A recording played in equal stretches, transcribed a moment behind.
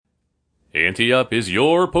Ante Up is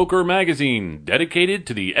your poker magazine dedicated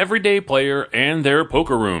to the everyday player and their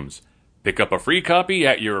poker rooms. Pick up a free copy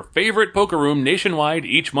at your favorite poker room nationwide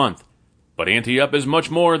each month. But Ante Up is much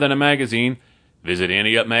more than a magazine. Visit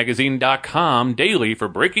AnteUpMagazine.com daily for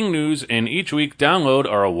breaking news and each week download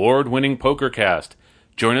our award-winning PokerCast.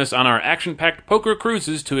 Join us on our action-packed poker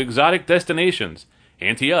cruises to exotic destinations.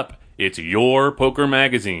 Ante Up, it's your poker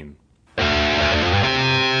magazine.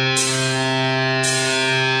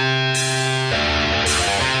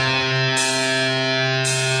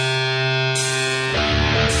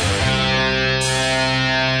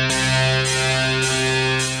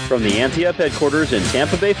 From the Ante Up headquarters in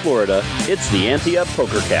Tampa Bay, Florida, it's the Ante Up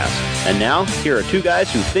PokerCast. And now, here are two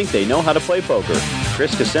guys who think they know how to play poker,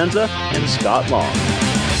 Chris Cosenza and Scott Long.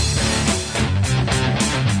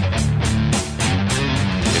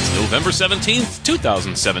 It's November 17th,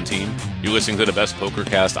 2017. You're listening to the best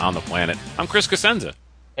PokerCast on the planet. I'm Chris Cosenza.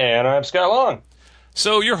 And I'm Scott Long.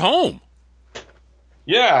 So, you're home.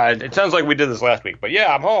 Yeah, it sounds like we did this last week, but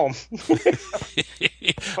yeah, I'm home.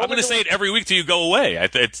 I'm going to say it every week till you go away.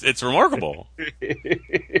 It's remarkable.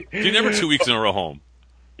 You're never 2 weeks in a row home.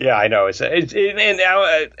 Yeah, I know. And now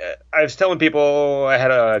I was telling people I had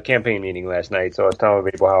a campaign meeting last night, so I was telling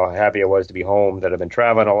people how happy I was to be home, that I've been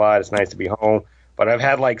traveling a lot. It's nice to be home. But I've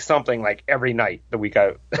had something every night the week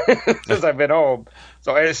since I've been home.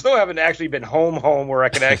 So I still haven't actually been home where I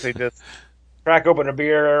can actually just crack open a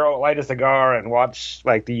beer, light a cigar, and watch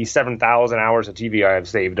the 7,000 hours of TV I have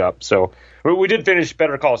saved up. So we did finish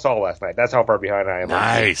Better Call Saul last night. That's how far behind I am.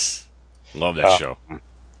 Nice. Love that show.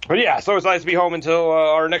 But yeah, so it's nice to be home until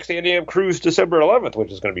our next Ante Up cruise December 11th,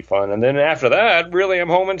 which is going to be fun. And then after that, really I'm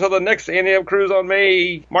home until the next Ante Up cruise on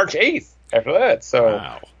March 8th after that. So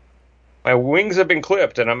wow. My wings have been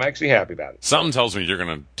clipped, and I'm actually happy about it. Something tells me you're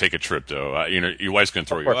going to take a trip, though. Your wife's going to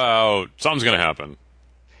throw you out. Something's going to happen.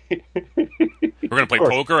 We're going to play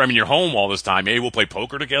poker. I mean, you're home all this time. Maybe we'll play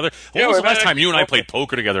poker together. When was the last time you and I played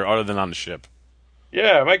poker together other than on the ship?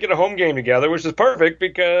 Yeah, I might get a home game together, which is perfect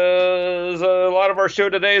because a lot of our show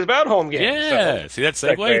today is about home games. Yeah, see that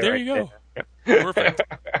segue? There you go. Perfect.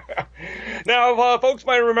 Now, folks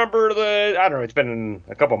might remember I don't know, it's been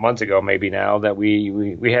a couple months ago maybe now that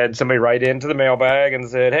we had somebody write into the mailbag and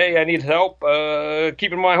said, hey, I need help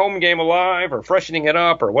keeping my home game alive or freshening it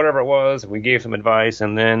up or whatever it was. And we gave some advice,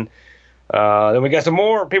 and then we got some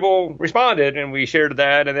more people responded, and we shared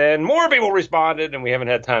that, and then more people responded, and we haven't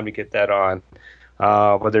had time to get that on.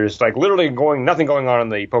 But there's literally nothing going on in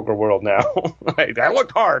the poker world now. I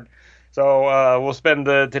looked hard. So we'll spend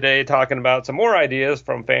today talking about some more ideas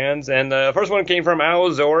from fans. And the first one came from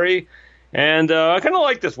Al Zori. And I kind of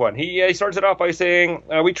like this one. He starts it off by saying,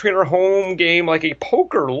 we treat our home game like a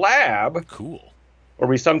poker lab. Cool. Where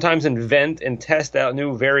we sometimes invent and test out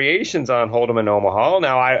new variations on Hold'em and Omaha.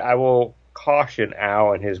 Now, I will caution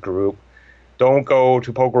Al and his group. Don't go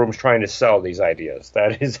to poker rooms trying to sell these ideas.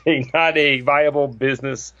 That is not a viable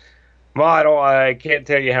business model. I can't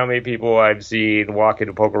tell you how many people I've seen walk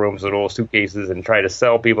into poker rooms with little suitcases and try to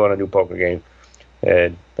sell people on a new poker game.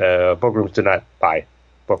 And poker rooms do not buy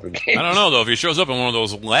poker games. I don't know, though. If he shows up in one of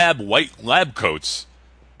those white lab coats,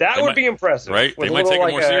 that would be impressive. Right? They might take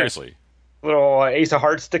it more seriously. Little ace of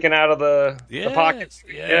hearts sticking out of the pocket.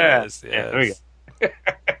 Yes. Yeah, there we go.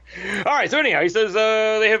 All right, so anyhow, he says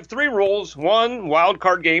they have 3 rules. 1, wild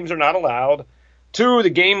card games are not allowed. 2, the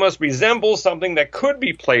game must resemble something that could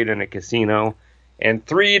be played in a casino. And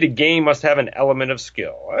 3, the game must have an element of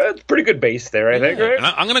skill. That's a pretty good base there, I think, right? And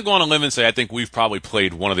I'm going to go on a limb and say I think we've probably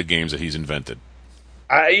played one of the games that he's invented.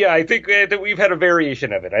 I think that we've had a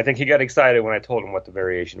variation of it. I think he got excited when I told him what the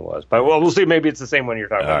variation was. But we'll see. Maybe it's the same one you're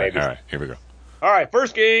talking about. Maybe. All right, here we go. All right,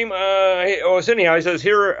 first game. So anyhow, he says,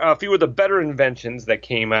 here are a few of the better inventions that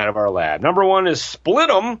came out of our lab. Number 1 is split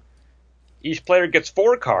 'em. Each player gets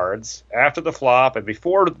 4 cards after the flop, and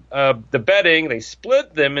before the betting, they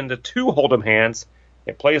split them into 2 Hold'em hands.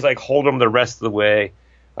 It plays like Hold'em the rest of the way.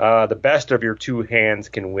 The best of your 2 hands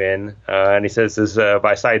can win. And he says,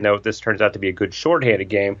 by side note, this turns out to be a good short-handed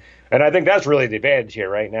game. And I think that's really the advantage here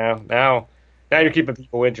right now. Now you're keeping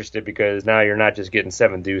people interested because now you're not just getting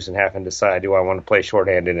 7 deuce and having to decide, do I want to play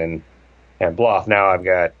short-handed and bluff? Now I've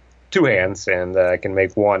got 2 hands, and I can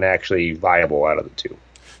make 1 actually viable out of the 2.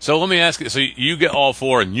 So let me ask you, so you get all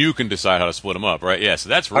 4 and you can decide how to split them up, right? Yeah, so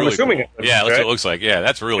that's really cool. Yeah, that's what it looks like. Yeah,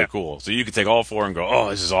 that's really cool. So you can take all 4 and go, oh,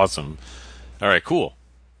 this is awesome. All right, cool.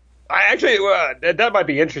 I actually, that might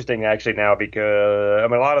be interesting actually now because,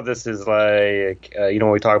 a lot of this is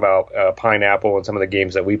when we talk about Pineapple and some of the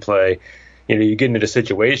games that we play, you get into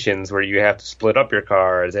situations where you have to split up your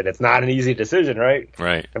cards, and it's not an easy decision, right?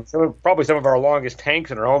 Right. And probably some of our longest tanks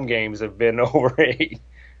in our home games have been over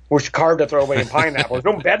which card to throw away in pineapple. There's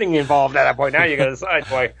no betting involved at that point. Now you got to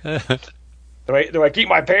decide, do I keep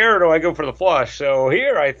my pair or do I go for the flush? So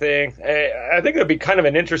here I think it'd be kind of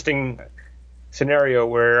an interesting scenario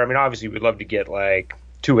where, I mean, obviously we'd love to get like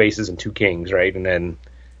 2 aces and 2 kings, right? And then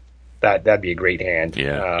that'd be a great hand.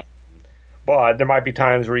 Yeah. But there might be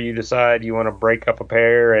times where you decide you want to break up a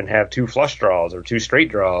pair and have 2 flush draws or 2 straight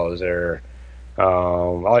draws, or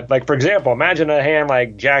like for example, imagine a hand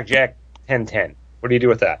like Jack, 10-10. What do you do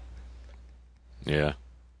with that? Yeah,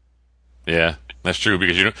 that's true,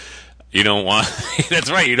 because you don't want.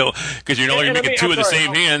 That's right. You don't, because you're making 2 of the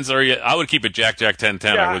same hands. Or I would keep it Jack 10-10.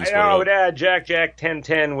 Yeah, I wouldn't split it I up. would add Jack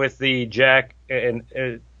 10-10 with the Jack and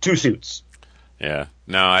 2 suits. Yeah.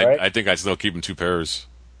 No, Right? I think I'd still keep them 2 pairs.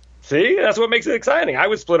 See, that's what makes it exciting. I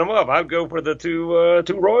would split them up. I'd go for the two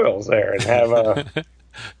royals there and have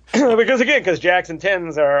because jacks and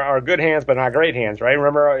 10s are good hands but not great hands, right?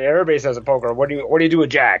 Remember, everybody says in poker, what do you do with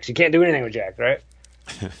jacks? You can't do anything with jacks, right?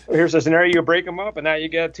 Here's a scenario: you break them up, and now you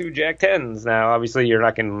got 2 Jack 10s. Now, obviously, you're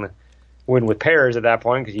not going to win with pairs at that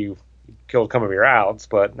point because you killed some of your outs,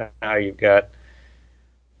 but now you've got.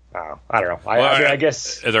 I don't know. I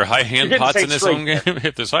guess. Are there high hand pots in this home game?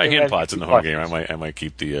 If there's high hand pots in the home game, pots. I might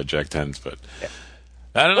keep the Jack 10s. But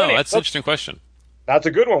I don't know. That's an interesting question. That's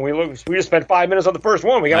a good one. We just spent 5 minutes on the first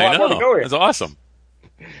one. We got a lot more to go here. That's awesome.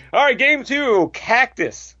 All right, game 2,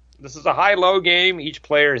 Cactus. This is a high-low game. Each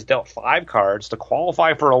player is dealt 5 cards. To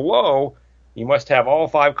qualify for a low, you must have all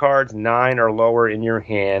 5 cards 9 or lower in your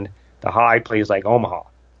hand. The high plays like Omaha.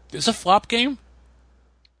 It's a flop game,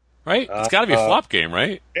 right? It's got to be a flop game,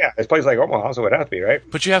 right? Yeah, it plays like Omaha, so it has to be, right?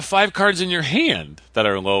 But you have 5 cards in your hand that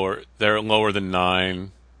are lower. They're lower than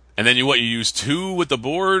 9, and then you use 2 with the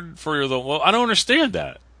board for the low. I don't understand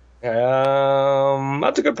that.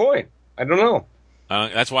 That's a good point. I don't know.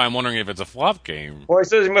 That's why I'm wondering if it's a flop game. Well, he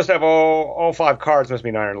says you must have all 5 cards must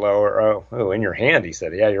be 9 or lower. Oh, in your hand, he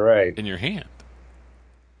said. Yeah, you're right. In your hand.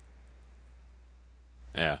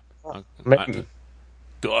 Yeah. Maybe.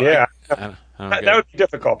 Yeah. That would be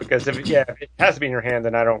difficult because if it has to be in your hand,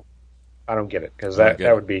 then I don't get it because that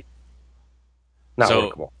would be not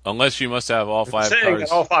workable. Unless you must have all 5 saying cards.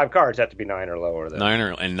 That all 5 cards have to be 9 or lower. Then.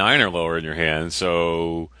 9 or lower in your hand.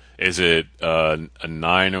 So is it a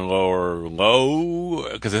 9 or lower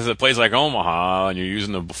low? Because if it plays like Omaha and you're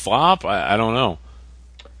using the flop, I don't know.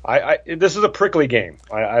 This is a prickly game.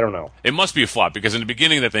 I don't know. It must be a flop because in the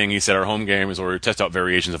beginning of the thing, he said our home game is where we test out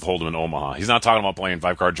variations of Hold'em in Omaha. He's not talking about playing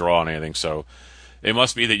 5-card draw or anything. So it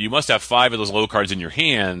must be that you must have 5 of those low cards in your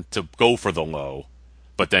hand to go for the low,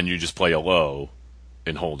 but then you just play a low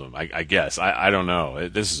in Hold'em. I guess. I don't know.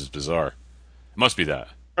 This is bizarre. It must be that.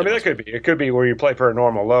 I mean, that could be. It could be where you play for a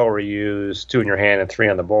normal low where you use 2 in your hand and 3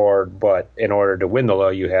 on the board, but in order to win the low,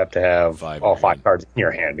 you have to have all 5 cards in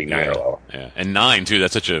your hand, being 9 or lower. Yeah, and 9, too.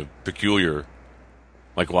 That's such a peculiar...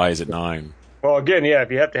 Like, why is it 9? Well, again, if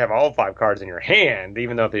you have to have all 5 cards in your hand,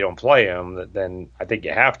 even though if they don't play them, then I think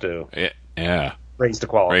you have to raise the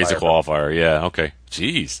qualifier. Raise the qualifier, yeah, okay.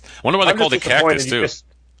 Jeez. I wonder why they called it Cactus, too.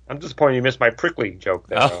 I'm disappointed you missed my prickly joke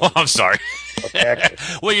there. Oh, I'm sorry.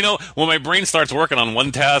 Well, when my brain starts working on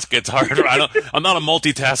one task, it's harder. I'm not a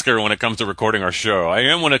multitasker when it comes to recording our show. I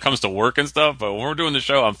am when it comes to work and stuff, but when we're doing the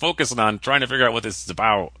show, I'm focusing on trying to figure out what this is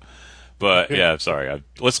about. But yeah, sorry.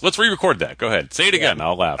 Let's re-record that. Go ahead. Say it again.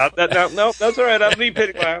 I'll laugh. No, that's all right. I'll need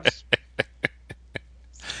pity laughs.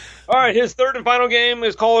 All right, his third and final game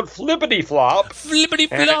is called Flippity Flop. Flippity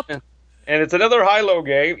Flop. And it's another high-low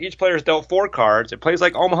game. Each player is dealt 4 cards. It plays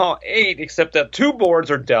like Omaha 8, except that 2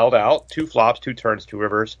 boards are dealt out. 2 flops, 2 turns, 2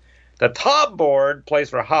 rivers. The top board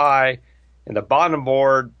plays for high, and the bottom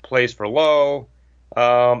board plays for low.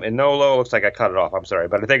 And no low, looks like I cut it off. I'm sorry.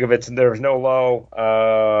 But I think if there's no low,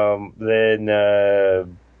 then...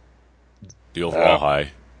 the overall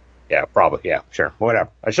high. Yeah, probably. Yeah, sure.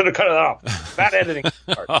 Whatever. I should have cut it off. Bad editing.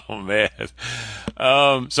 Oh, man.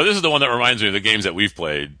 So this is the one that reminds me of the games that we've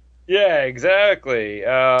played. Yeah, exactly.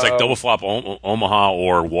 It's like double flop Omaha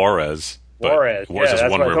or Juarez. Juarez. Juarez that's is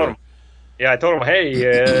one what I river. told him. Yeah, I told him, hey,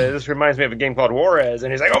 this reminds me of a game called Juarez.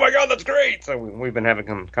 And he's like, oh, my God, that's great. So we've been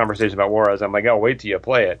having conversations about Juarez. I'm like, I'll wait till you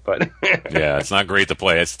play it. But yeah, it's not great to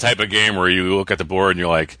play. It's the type of game where you look at the board and you're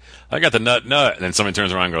like, I got the nut. And then somebody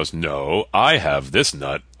turns around and goes, no, I have this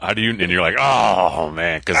nut. How do you? And you're like, oh,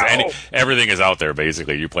 man. Because everything is out there,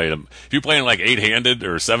 basically. You play them. If you're playing like 8-handed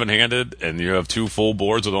or 7-handed and you have 2 full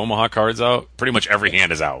boards with Omaha cards out, pretty much every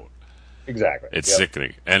hand is out. Exactly. It's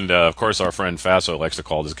sickening. And, of course, our friend Faso likes to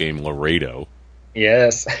call this game Laredo.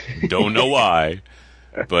 Yes. Don't know why.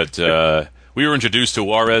 But we were introduced to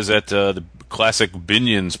Juarez at the classic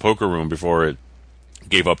Binion's poker room before it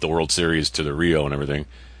gave up the World Series to the Rio and everything.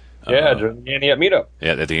 Yeah, during the Ante Up meetup.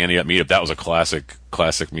 Yeah, at the Ante Up meetup. That was a classic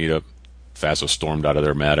meetup. Faso stormed out of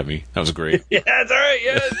there mad at me. That was great. Yeah, that's all right.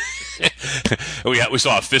 Yeah. we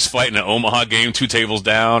saw a fist fight in an Omaha game, 2 tables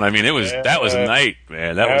down. I mean, that was a night,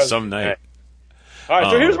 man. That was some night. All right,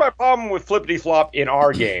 so here's my problem with Flippity Flop in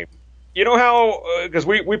our game. You know how, because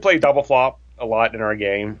we play double flop a lot in our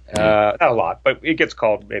game. Not a lot, but it gets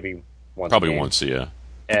called maybe once. Probably once, yeah.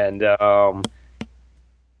 And the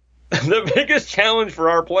biggest challenge for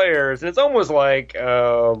our players, and it's almost like,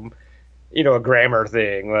 a grammar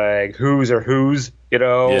thing, like who's or whose,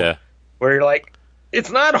 Yeah. where you're like, it's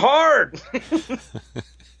not hard.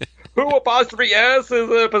 Who apostrophe S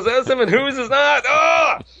is possessive and whose is not.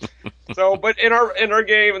 Ah! So, but in our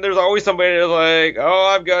game, there's always somebody that's like, oh,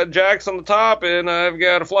 I've got jacks on the top and I've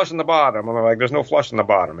got a flush on the bottom. And I'm like, there's no flush on the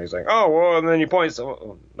bottom. He's like, oh, well, and then you point,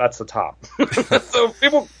 so that's the top. So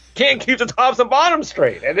people can't keep the tops and bottoms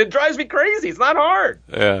straight, and it drives me crazy. It's not hard.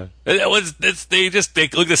 Yeah, they look at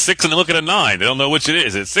the 6 and they look at a 9. They don't know which it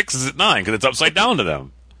is. It's 6, is it 9? Because it's upside down to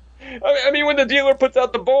them. I mean, when the dealer puts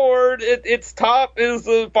out the board, its top is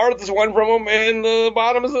the farthest one from them, and the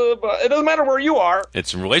bottom is it doesn't matter where you are.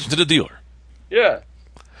 It's in relation to the dealer. Yeah.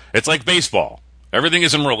 It's like baseball. Everything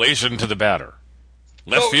is in relation to the batter.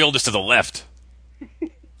 Left field is to the left.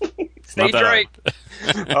 Stage right.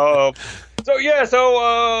 So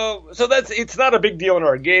that's it's not a big deal in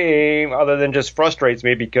our game, other than just frustrates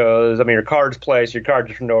me because your cards place, your cards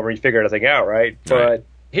are turned over, you figure everything out, right? But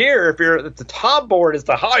here, if the top board is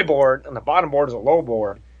the high board and the bottom board is a low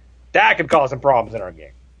board, that could cause some problems in our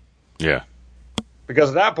game. Yeah.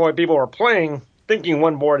 Because at that point, people are playing thinking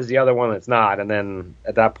one board is the other one that's not, and then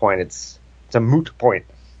at that point, it's a moot point.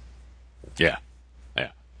 Yeah.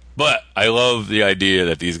 Yeah. But I love the idea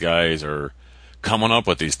that these guys are coming up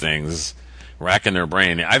with these things, racking their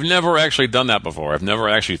brain. I've never actually done that before. I've never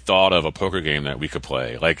actually thought of a poker game that we could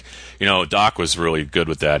play. Like, Doc was really good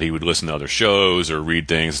with that. He would listen to other shows or read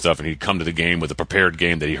things and stuff, and he'd come to the game with a prepared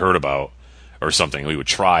game that he heard about or something. We would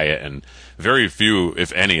try it, and very few,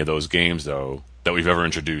 if any, of those games, though, that we've ever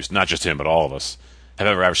introduced, not just him, but all of us, have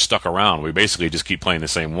ever stuck around. We basically just keep playing the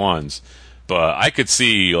same ones. But I could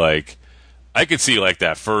see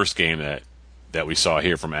that first game that we saw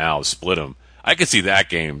here from Al, Split 'em. I could see that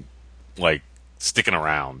game, like, sticking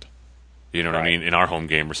around, you know what I mean, in our home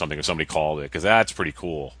game or something, if somebody called it, because that's pretty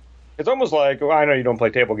cool. It's almost like, I know you don't play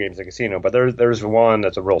table games in a casino, but there's one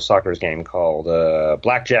that's a real suckers game called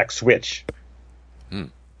Blackjack Switch.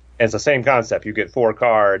 It's the same concept. You get 4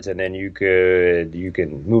 cards, and then you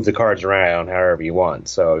can move the cards around however you want.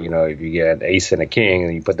 So, if you get ace and a king,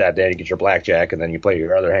 and you put that down, you get your blackjack, and then you play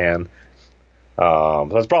your other hand. So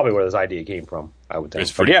that's probably where this idea came from, I would think.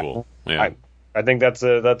 It's pretty cool. Yeah. I think that's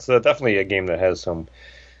definitely a game that has some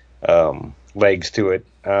legs to it.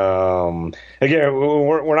 Again,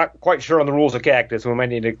 we're not quite sure on the rules of Cactus, so we might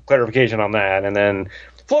need a clarification on that. And then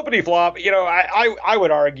Flippity Flop, I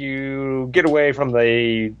would argue get away from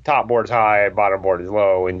the top board's high, bottom board is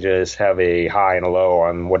low, and just have a high and a low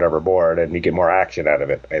on whatever board, and you get more action out of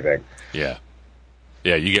it, I think. Yeah.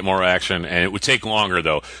 Yeah, you get more action, and it would take longer,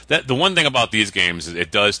 though. The one thing about these games is it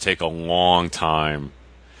does take a long time.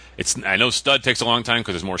 I know Stud takes a long time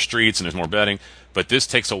because there's more streets and there's more betting, but this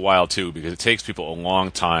takes a while, too, because it takes people a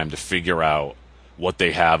long time to figure out what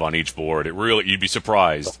they have on each board. You'd be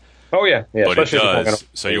surprised. Oh, yeah. But it does.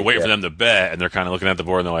 So you're waiting for them to bet, and they're kind of looking at the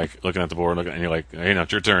board, and they're like, looking at the board, and you're like, hey, no,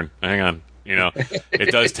 it's your turn. Hang on.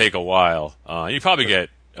 It does take a while. You probably get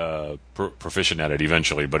proficient at it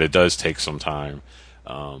eventually, but it does take some time.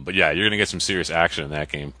 But yeah, you're going to get some serious action in that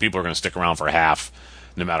game. People are going to stick around for half,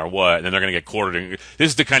 no matter what, and then they're going to get quartered. This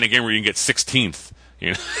is the kind of game where you can get 16th.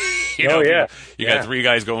 You got 3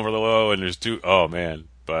 guys going for the low, and there's 2. Oh man!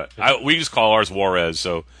 But we just call ours Juarez,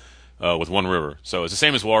 so with one river. So it's the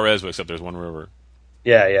same as Juarez, but except there's one river.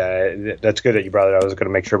 Yeah, that's good that you brought it. I was going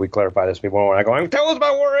to make sure we clarify this. People weren't going, tell us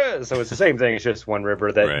about Juarez. So it's the same thing. It's just one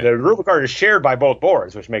river. That the river card is shared by both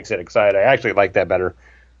boards, which makes it exciting. I actually like that better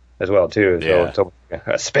as well too. So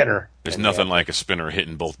a spinner. There's nothing like a spinner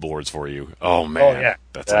hitting both boards for you. Oh man,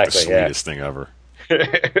 that's like the sweetest thing ever. All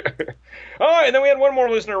right, and then we had one more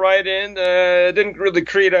listener write in. Didn't really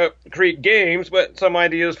create games, but some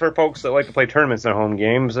ideas for folks that like to play tournaments in home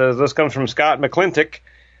games. This comes from Scott McClintock,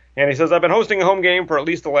 and he says, I've been hosting a home game for at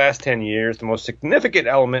least the last 10 years. The most significant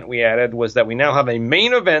element we added was that we now have a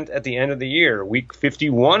main event at the end of the year, week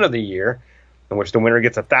 51 of the year, in which the winner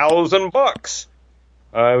gets $1,000.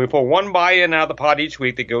 We pull one buy-in out of the pot each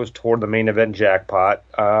week that goes toward the main event jackpot.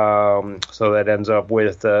 So that ends up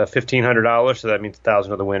with $1,500. So that means $1,000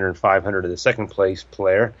 to the winner and $500 to the second place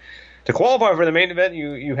player. To qualify for the main event,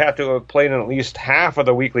 you have to have played in at least half of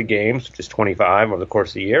the weekly games, which is 25 over the course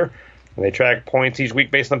of the year. And they track points each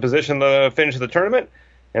week based on position the finish of the tournament.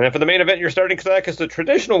 And then for the main event, your starting stack is the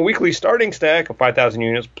traditional weekly starting stack of 5,000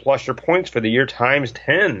 units plus your points for the year times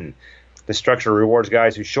 10. This structure rewards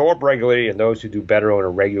guys who show up regularly and those who do better on a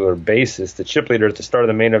regular basis. The chip leader at the start of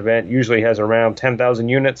the main event usually has around 10,000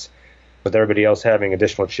 units, with everybody else having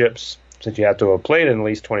additional chips, since you have to have played in at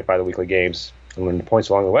least 25 of the weekly games and win points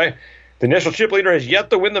along the way. The initial chip leader has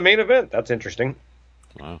yet to win the main event. That's interesting.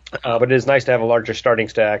 Wow. But it is nice to have a larger starting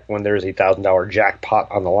stack when there's a $1,000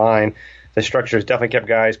 jackpot on the line. The structure has definitely kept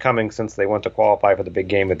guys coming since they want to qualify for the big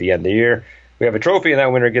game at the end of the year. We have a trophy, and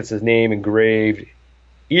that winner gets his name engraved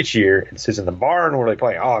each year. It sits in the barn where they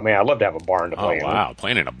play. Oh, man, I'd love to have a barn to play in. Oh, wow,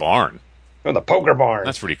 playing in a barn. In the poker barn.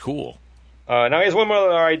 That's pretty cool. Now, here's one more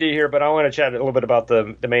other idea here, but I want to chat a little bit about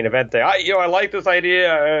the main event thing. I like this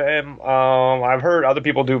idea. I've heard other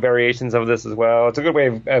people do variations of this as well. It's a good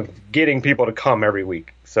way of getting people to come every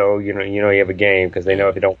week. So, you have a game because they know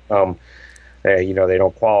if you don't come, they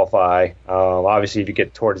don't qualify. Obviously, if you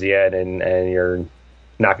get towards the end and you're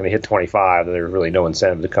not going to hit 25, there's really no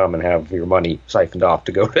incentive to come and have your money siphoned off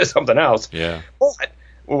to go to something else. Yeah. But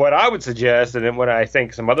what I would suggest, and then what I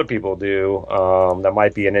think some other people do, that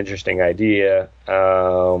might be an interesting idea,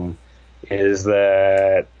 is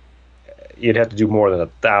that you'd have to do more than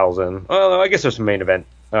 1,000. Well, I guess there's some main event,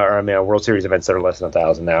 World Series events that are less than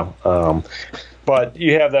 1,000 now. But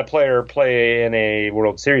you have that player play in a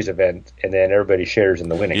World Series event, and then everybody shares in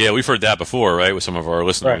the winning. Yeah, we've heard that before, right, with some of our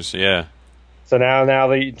listeners. Right. Yeah. So now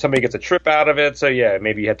somebody gets a trip out of it. So yeah,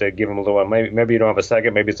 maybe you have to give them a little. Maybe you don't have a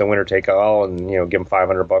second. Maybe it's a winner take all, and give them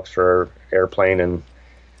 $500 for airplane and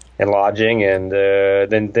lodging, and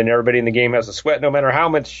then everybody in the game has a sweat, no matter how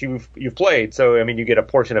much you've played. So you get a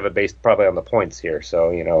portion of it based probably on the points here.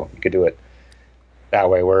 So you could do it that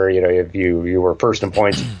way, where if you were first in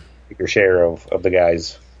points, your share of the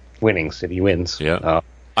guy's winnings if he wins. Yeah.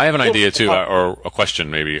 I have an idea too, or a question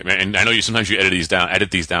maybe, and I know sometimes you edit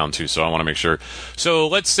these down too, so I want to make sure. So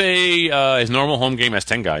let's say his normal home game has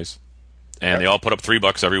 10 guys, and they all put up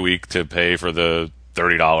 $3 every week to pay for the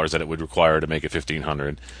 $30 that it would require to make it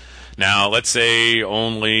 1,500. Now let's say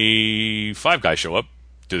only 5 guys show up.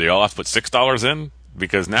 Do they all have to put $6 in?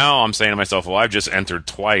 Because now I'm saying to myself, well, I've just entered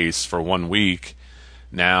twice for 1 week.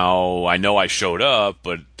 Now I know I showed up,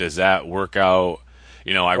 but does that work out?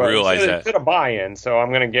 I realize that it's a buy-in, so I'm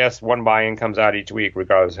going to guess one buy-in comes out each week,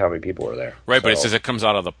 regardless of how many people are there. Right, but it says it comes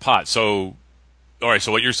out of the pot. So, all right.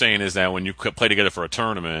 So what you're saying is that when you play together for a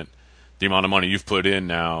tournament, the amount of money you've put in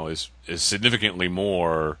now is significantly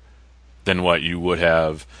more than what you would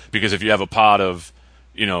have, because if you have a pot of,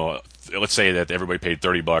 let's say that everybody paid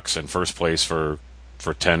 $30 in first place for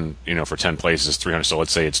 10 places is $300. So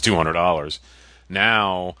let's say it's $200.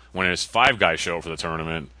 Now, when there's 5 guys show up for the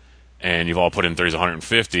tournament, and you've all put in 30s,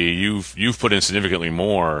 150, you've put in significantly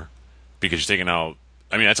more because you're taking out.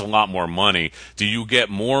 That's a lot more money. Do you get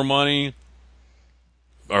more money?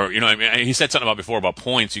 Or he said something before about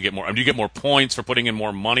points. You get more. Do you get more points for putting in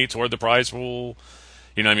more money toward the prize pool?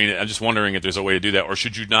 I'm just wondering if there's a way to do that, or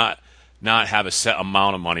should you not have a set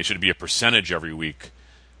amount of money? Should it be a percentage every week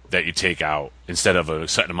that you take out instead of a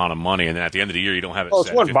certain amount of money, and then at the end of the year you don't have it. Well,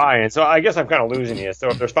 it's one buy-in, so I guess I'm kind of losing you. So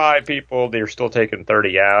if there's 5 people, you're still taking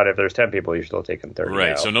 30 out. If there's 10 people, you're still taking 30 out.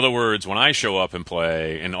 Right. So in other words, when I show up and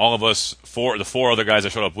play, and all of us, the 4 other guys that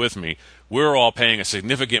showed up with me, we're all paying a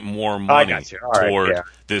significant more money toward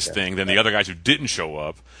this thing than the other guys who didn't show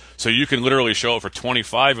up. So you can literally show up for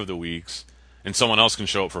 25 of the weeks, and someone else can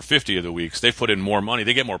show up for 50 of the weeks. They've put in more money.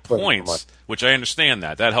 They get more points, which I understand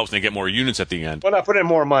that. That helps them get more units at the end. Well, not put in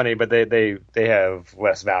more money, but they have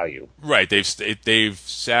less value. Right. They've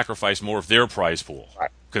sacrificed more of their prize pool.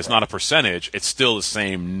 Right. Because it's not a percentage. It's still the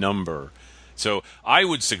same number. So I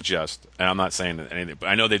would suggest, and I'm not saying anything, but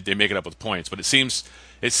I know they make it up with points, but it seems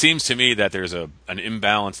to me that there's an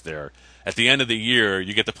imbalance there. At the end of the year,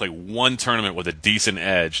 you get to play one tournament with a decent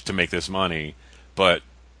edge to make this money, but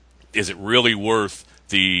is it really worth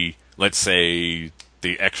let's say,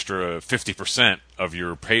 the extra 50% of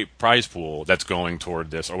your prize pool that's going toward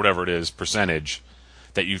this, or whatever it is, percentage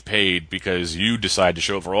that you've paid because you decide to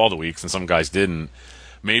show up for all the weeks and some guys didn't?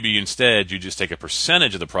 Maybe instead you just take a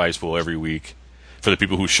percentage of the prize pool every week for the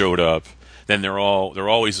people who showed up. Then they're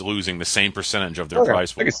always losing the same percentage of their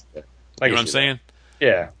prize pool. You know what I'm saying?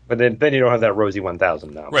 Yeah, but then you don't have that rosy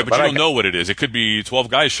 1,000 now. Right, but you don't know what it is. It could be 12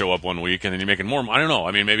 guys show up 1 week, and then you're making more. I don't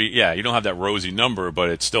know. Maybe, yeah, you don't have that rosy number, but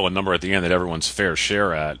it's still a number at the end that everyone's fair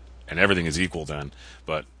share at, and everything is equal then.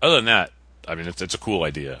 But other than that, it's a cool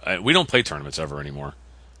idea. We don't play tournaments ever anymore.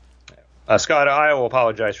 Scott, I will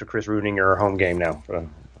apologize for Chris ruining your home game now.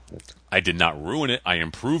 I did not ruin it. I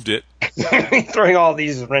improved it. Throwing all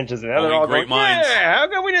these wrenches in. They're all great going, minds. yeah, how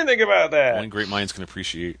come we didn't think about that? Only great minds can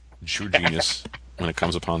appreciate true genius when it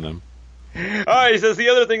comes upon them. He says the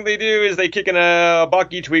other thing they do is they kick in a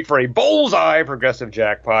buck each week for a bullseye progressive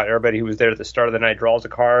jackpot. Everybody who was there at the start of the night draws a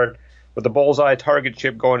card with the bullseye target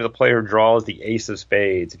chip going to the player who draws the ace of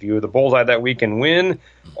spades. If you have the bullseye that week and win,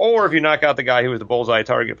 or if you knock out the guy who was the bullseye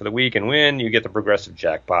target for the week and win, you get the progressive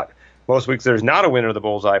jackpot. Most weeks there's not a winner of the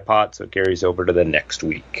bullseye pot, so it carries over to the next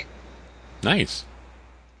week. Nice.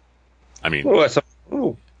 I mean, a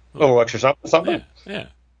little extra something. Yeah.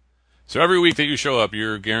 So every week that you show up,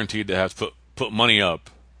 you're guaranteed to have to put money up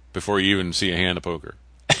before you even see a hand of poker.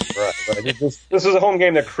 Right. This is a home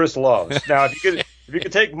game that Chris loves. Now, if you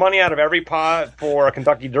could take money out of every pot for a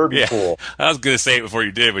Kentucky Derby pool. I was going to say it before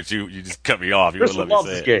you did, but you just cut me off. You Chris would let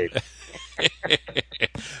me say it.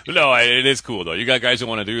 No, it is cool, though. You got guys who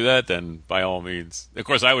want to do that, then by all means. Of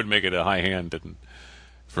course, I would make it a high hand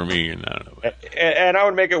for me, and I don't know. And I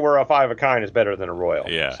would make it where a 5 of kind is better than a royal.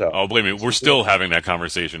 Yeah. So. Oh, believe me, we're still having that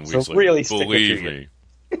conversation weeks later. Really believe me.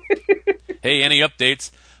 Hey, any updates?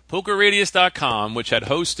 PokerRadius.com, which had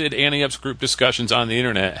hosted Ante-Up's group discussions on the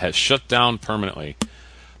internet, has shut down permanently.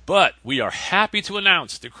 But we are happy to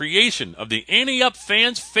announce the creation of the Ante-Up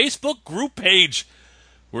Fans Facebook group page,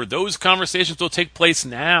 where those conversations will take place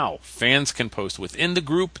now. Fans can post within the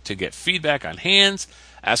group to get feedback on hands,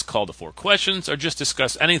 ask call to 4 questions, or just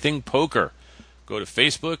discuss anything poker. Go to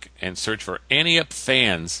Facebook and search for Ante-Up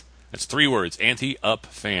Fans. That's 3 words, Ante-Up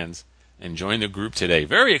Fans, and join the group today.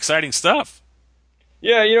 Very exciting stuff.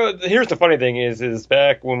 Yeah, here's the funny thing is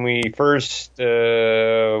back when we first got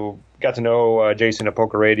to know Jason at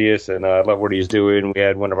Poker Radius, and I love what he's doing, we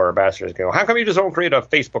had one of our ambassadors go, how come you just don't create a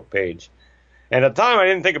Facebook page? And at the time, I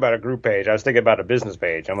didn't think about a group page. I was thinking about a business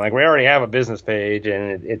page. I'm like, we already have a business page,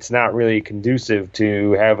 and it's not really conducive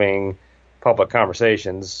to having public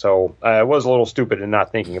conversations. So I was a little stupid in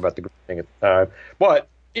not thinking about the group thing at the time. But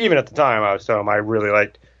even at the time, I was telling him I really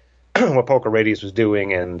liked what Poker Radius was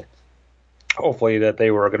doing, and hopefully that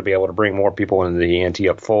they were going to be able to bring more people into the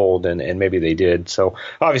Ante-Up fold, and maybe they did. So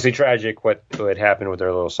obviously tragic what had happened with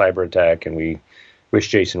their little cyber attack, and we wish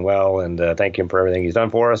Jason well and thank him for everything he's done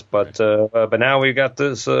for us. But now we've got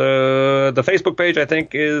this. The Facebook page, I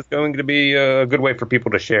think, is going to be a good way for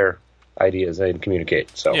people to share ideas and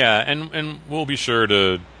communicate. So yeah, and we'll be sure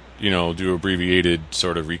to do abbreviated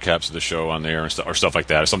sort of recaps of the show on there or stuff like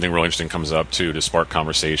that. If something really interesting comes up too, to spark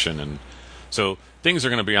conversation, and so things are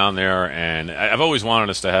going to be on there. And I've always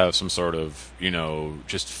wanted us to have some sort of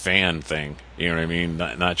just fan thing. You know what I mean?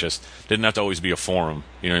 Not just didn't have to always be a forum.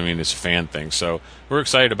 You know what I mean? It's a fan thing. So we're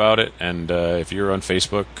excited about it. And if you're on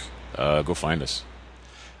Facebook, go find us.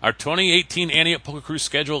 Our 2018 Ante-Up Poker Cruise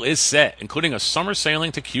schedule is set, including a summer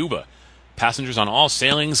sailing to Cuba. Passengers on all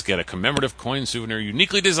sailings get a commemorative coin souvenir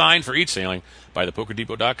uniquely designed for each sailing by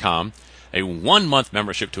thepokerdepot.com, a 1-month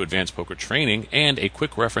membership to Advanced Poker Training, and a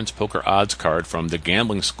quick reference poker odds card from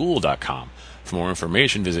thegamblingschool.com. For more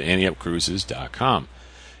information, visit anteupcruises.com.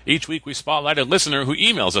 Each week we spotlight a listener who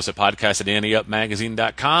emails us at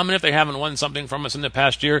podcast@anteupmagazine.com, and if they haven't won something from us in the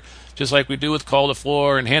past year, just like we do with Call to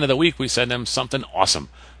Floor and Hand of the Week, we send them something awesome.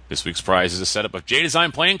 This week's prize is a setup of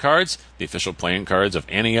J-Design playing cards, the official playing cards of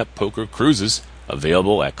Ante-Up Poker Cruises,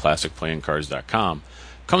 available at classicplayingcards.com.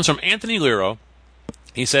 Comes from Anthony Lero.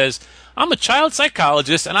 He says, I'm a child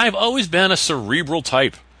psychologist, and I have always been a cerebral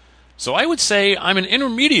type. So I would say I'm an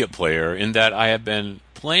intermediate player in that I have been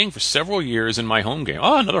playing for several years in my home game.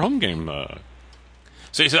 Oh, another home game.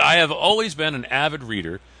 So he said, I have always been an avid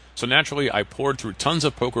reader, so naturally I poured through tons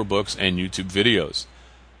of poker books and YouTube videos.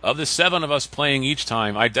 Of the 7 of us playing each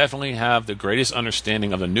time, I definitely have the greatest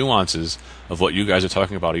understanding of the nuances of what you guys are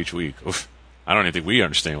talking about each week. Oof, I don't even think we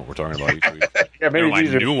understand what we're talking about each week. Yeah, maybe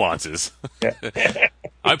these are nuances.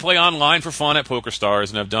 I play online for fun at PokerStars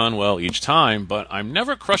and have done well each time, but I'm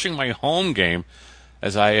never crushing my home game,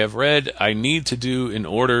 as I have read I need to do in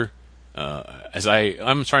order.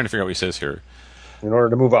 I'm trying to figure out what he says here. In order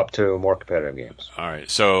to move up to more competitive games. All right,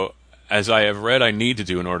 so as I have read I need to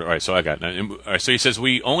do in order. All right, so I got. All right, so he says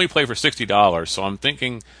we only play for $60, so I'm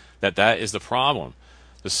thinking that is the problem.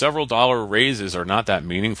 The several dollar raises are not that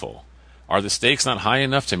meaningful. Are the stakes not high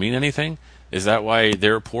enough to mean anything? Is that why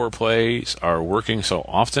their poor plays are working so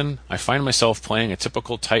often? I find myself playing a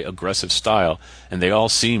typical tight, aggressive style, and they all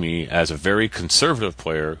see me as a very conservative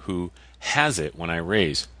player who has it when I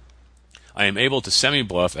raise. I am able to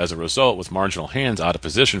semi-bluff as a result with marginal hands out of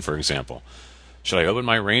position, for example. Should I open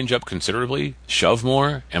my range up considerably? Shove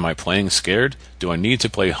more? Am I playing scared? Do I need to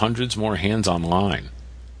play hundreds more hands online?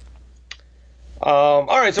 All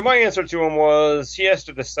right, so my answer to him was he has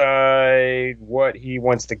to decide what he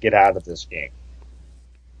wants to get out of this game.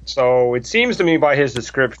 So it seems to me by his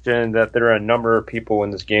description that there are a number of people in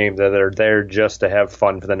this game that are there just to have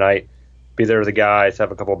fun for the night, be there the guys,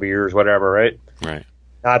 have a couple beers, whatever, right? Right.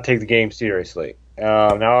 Not take the game seriously.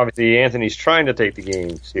 Now, obviously, Anthony's trying to take the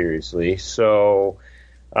game seriously, so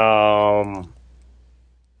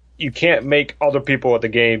you can't make other people at the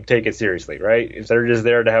game take it seriously, right? If they're just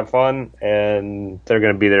there to have fun, and they're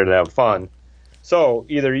going to be there to have fun. So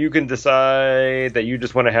either you can decide that you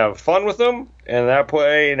just want to have fun with them, and that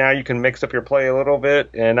play, now you can mix up your play a little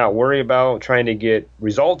bit and not worry about trying to get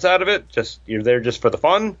results out of it. Just you're there just for the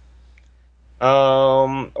fun.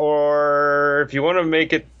 Or if you want to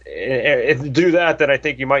make it, if do that, then I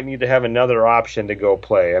think you might need to have another option to go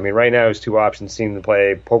play. I mean, right now his two options seem to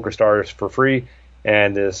play PokerStars for free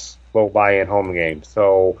and this low buy-in home game.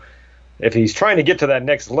 So if he's trying to get to that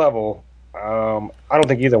next level, I don't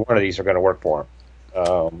think either one of these are going to work for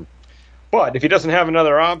him. But if he doesn't have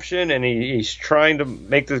another option and he's trying to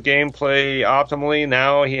make this game play optimally,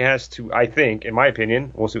 now he has to, I think, in my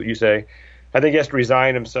opinion, we'll see what you say, I think he has to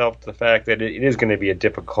resign himself to the fact that it is going to be a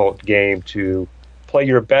difficult game to play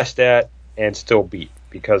your best at and still beat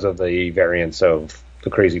because of the variance of the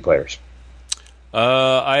crazy players.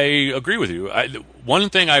 I agree with you. One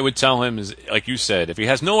thing I would tell him is, like you said, if he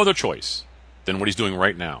has no other choice than what he's doing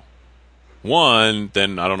right now,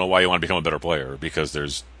 then I don't know why you want to become a better player, because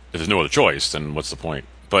if there's no other choice, then what's the point?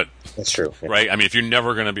 But that's true, yeah. Right? I mean, if you're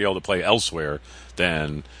never going to be able to play elsewhere,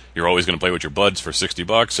 then you're always going to play with your buds for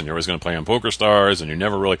 $60, and you're always going to play on PokerStars, and you're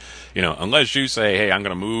never really, unless you say, hey, I'm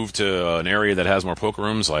going to move to an area that has more poker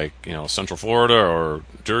rooms, like Central Florida or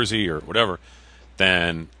Jersey or whatever,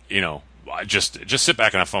 then just sit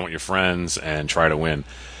back and have fun with your friends and try to win.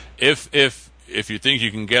 If you think you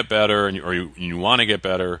can get better or you want to get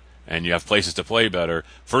better and you have places to play better,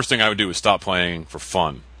 first thing I would do is stop playing for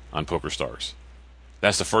fun on PokerStars.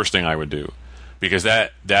 That's the first thing I would do, because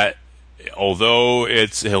that although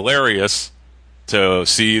it's hilarious to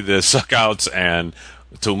see the suckouts and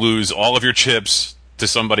to lose all of your chips to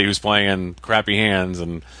somebody who's playing crappy hands,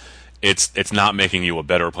 and it's not making you a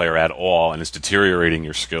better player at all, and it's deteriorating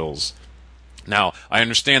your skills. Now, I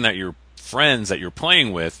understand that your friends that you're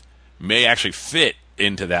playing with may actually fit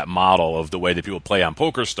into that model of the way that people play on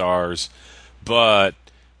PokerStars, but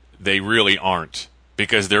they really aren't,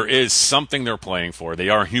 because there is something they're playing for. They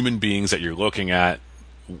are human beings that you're looking at.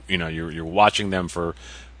 You're watching them for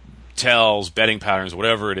tells, betting patterns,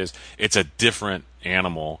 whatever it is. It's a different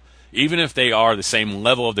animal. Even if they are the same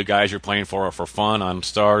level of the guys you're playing for or for fun on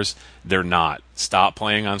Stars, they're not. Stop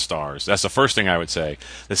playing on Stars. That's the first thing I would say.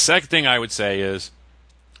 The second thing I would say is,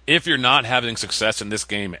 if you're not having success in this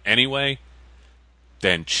game anyway,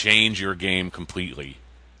 then change your game completely.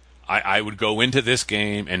 I would go into this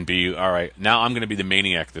game and be, all right, now I'm going to be the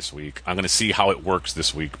maniac this week. I'm going to see how it works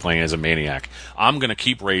this week playing as a maniac. I'm going to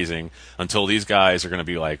keep raising until these guys are going to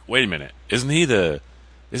be like, wait a minute, isn't he the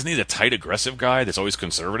tight, aggressive guy that's always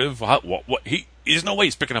conservative? There's no way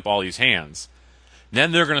he's picking up all these hands.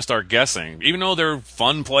 Then they're going to start guessing. Even though they're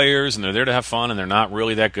fun players and they're there to have fun and they're not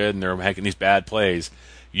really that good and they're making these bad plays,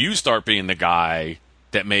 you start being the guy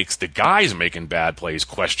that makes the guys making bad plays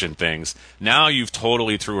question things. Now you've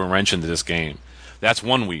totally threw a wrench into this game. That's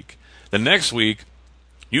 1 week. The next week,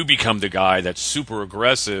 you become the guy that's super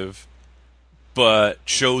aggressive but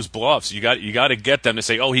shows bluffs. You got to get them to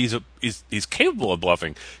say, oh, he's capable of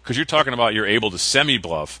bluffing, because you're talking about you're able to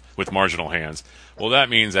semi-bluff with marginal hands. Well, that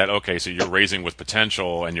means that, okay, so you're raising with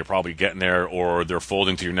potential and you're probably getting there, or they're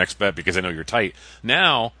folding to your next bet because they know you're tight.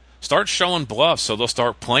 Now, start showing bluffs so they'll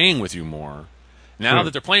start playing with you more. Now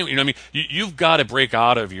that they're playing, you've got to break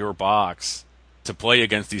out of your box to play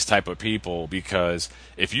against these type of people, because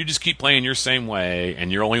if you just keep playing your same way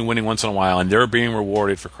and you're only winning once in a while and they're being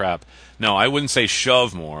rewarded for crap, no, I wouldn't say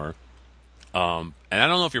shove more. And I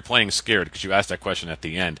don't know if you're playing scared, because you asked that question at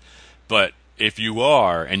the end, but if you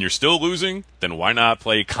are and you're still losing, then why not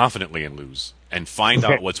play confidently and lose and find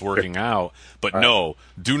out what's working out? But no,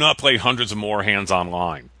 do not play hundreds of more hands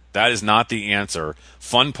online. That is not the answer.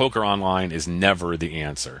 Fun poker online is never the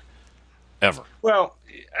answer. Ever. Well,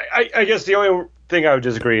 I guess the only thing I would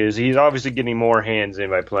disagree is he's obviously getting more hands in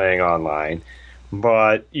by playing online,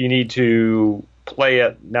 but you need to play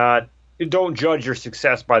it don't judge your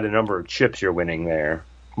success by the number of chips you're winning there,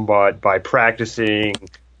 but by practicing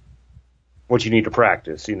what you need to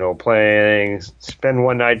practice. Spend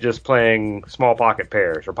one night just playing small pocket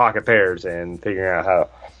pairs or pocket pairs and figuring out how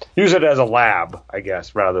use it as a lab, I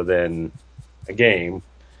guess, rather than a game.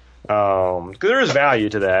 Because there is value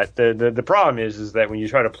to that. The problem is that when you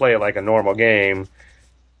try to play it like a normal game,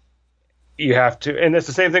 you have to, and it's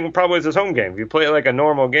the same thing probably as this home game. If you play it like a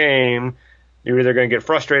normal game, you're either going to get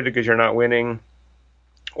frustrated because you're not winning,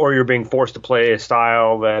 or you're being forced to play a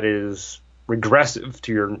style that is regressive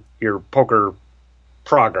to your poker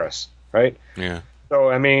progress, right? Yeah. So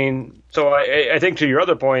I think to your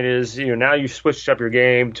other point is, now you've switched up your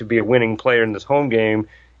game to be a winning player in this home game,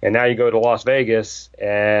 and now you go to Las Vegas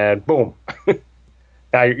and boom,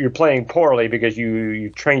 now you're playing poorly because you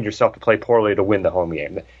trained yourself to play poorly to win the home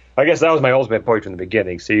game. I guess that was my ultimate point from the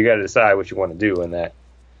beginning. So you got to decide what you want to do in that.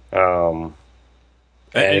 And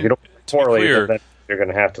if you don't play poorly, then you're going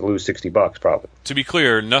to have to lose $60 probably. To be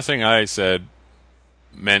clear, nothing I said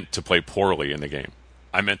meant to play poorly in the game.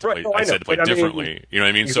 I meant to play. I said to play differently. You know what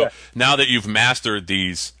I mean? Exactly. So now that you've mastered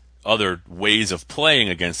these other ways of playing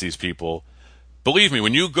against these people, believe me,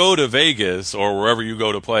 when you go to Vegas or wherever you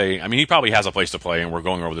go to play, I mean, he probably has a place to play, and we're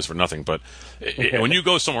going over this for nothing. But when you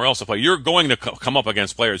go somewhere else to play, you're going to come up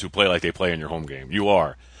against players who play like they play in your home game. You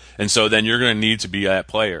are, and so then you're going to need to be that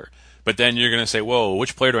player. But then you're going to say, "Whoa,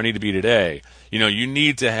 which player do I need to be today?" You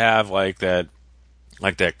need to have like that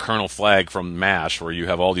Colonel Flag from MASH, where you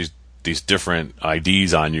have all these different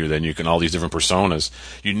IDs on you, then you can all these different personas.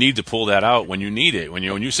 You need to pull that out when you need it. When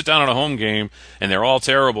you sit down at a home game and they're all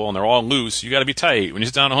terrible and they're all loose, you got to be tight. When you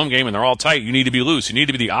sit down at a home game and they're all tight, you need to be loose. You need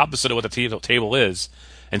to be the opposite of what the table is.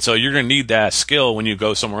 And so you're going to need that skill when you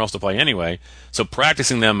go somewhere else to play anyway. So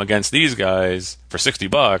practicing them against these guys for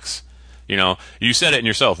 $60, you said it in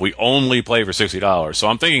yourself. We only play for $60. So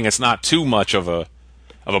I'm thinking it's not too much of a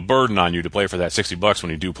burden on you to play for that $60 when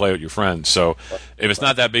you do play with your friends. So if it's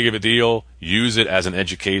not that big of a deal, use it as an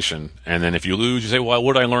education. And then if you lose, you say, well,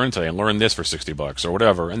 what did I learn today? I learned this for $60 or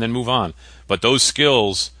whatever, and then move on. But those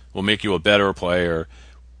skills will make you a better player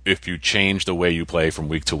if you change the way you play from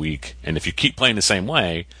week to week. And if you keep playing the same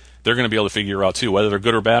way, they're going to be able to figure out too whether they're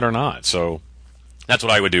good or bad or not. So that's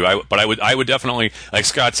what I would do. I would definitely, like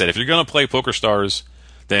Scott said, if you're going to play PokerStars,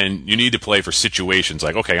 then you need to play for situations.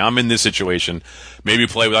 Like, okay, I'm in this situation. Maybe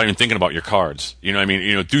play without even thinking about your cards. You know what I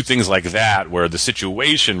mean? Do things like that where the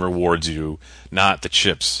situation rewards you, not the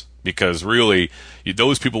chips. Because really,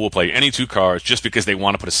 those people will play any two cards just because they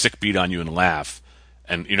want to put a sick beat on you and laugh.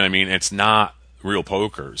 And, you know what I mean? It's not real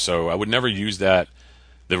poker. So I would never use that,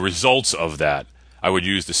 the results of that. I would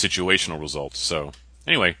use the situational results. So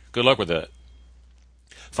anyway, good luck with that.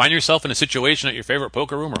 Find yourself in a situation at your favorite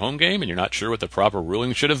poker room or home game and you're not sure what the proper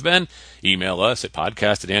ruling should have been? Email us at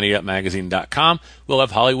podcast@anteupmagazine.com. We'll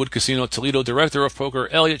have Hollywood Casino Toledo Director of Poker,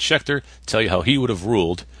 Elliot Schechter, tell you how he would have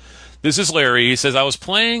ruled. This is Larry. He says, I was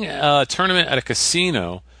playing a tournament at a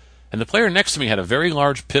casino, and the player next to me had a very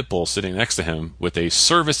large pit bull sitting next to him with a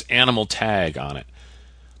service animal tag on it.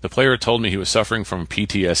 The player told me he was suffering from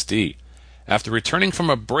PTSD. After returning from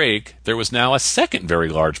a break, there was now a second very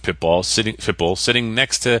large pit bull sitting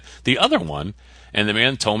next to the other one, and the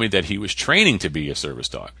man told me that he was training to be a service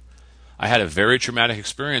dog. I had a very traumatic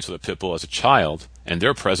experience with a pit bull as a child, and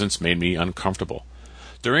their presence made me uncomfortable.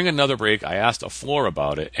 During another break, I asked a floor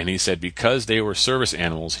about it, and he said because they were service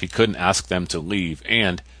animals, he couldn't ask them to leave,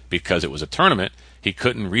 and because it was a tournament, he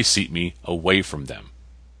couldn't reseat me away from them.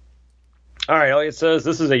 All right, Elliot says,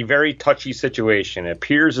 this is a very touchy situation. It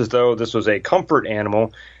appears as though this was a comfort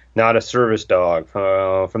animal, not a service dog.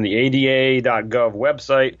 From the ADA.gov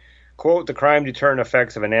website, quote, the crime deterrent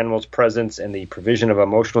effects of an animal's presence and the provision of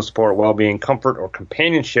emotional support, well-being, comfort, or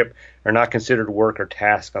companionship are not considered work or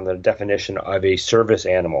task on the definition of a service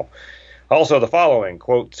animal. Also, the following,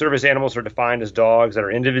 quote, service animals are defined as dogs that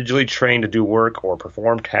are individually trained to do work or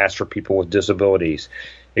perform tasks for people with disabilities.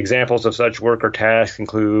 Examples of such work or tasks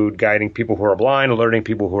include guiding people who are blind, alerting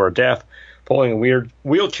people who are deaf, pulling a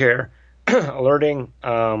wheelchair, alerting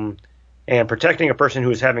and protecting a person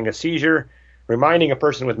who is having a seizure, reminding a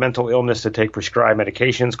person with mental illness to take prescribed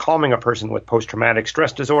medications, calming a person with post-traumatic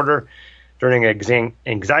stress disorder during an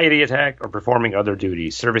anxiety attack, or performing other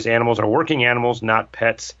duties. Service animals are working animals, not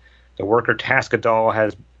pets. The work or task a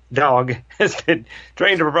dog has been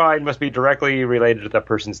trained to provide must be directly related to that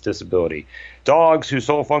person's disability. Dogs whose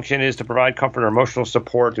sole function is to provide comfort or emotional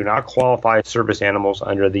support do not qualify as service animals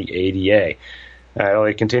under the ADA.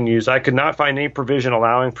 It continues, I could not find any provision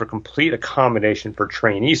allowing for complete accommodation for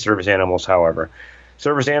trainee service animals, however.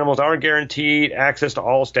 Service animals are guaranteed access to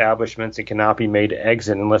all establishments and cannot be made to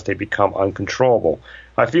exit unless they become uncontrollable.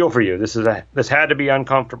 I feel for you. This had to be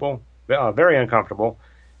uncomfortable, very uncomfortable.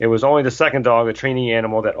 It was only the second dog, the trainee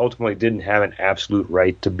animal, that ultimately didn't have an absolute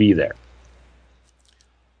right to be there.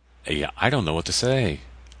 Yeah, I don't know what to say.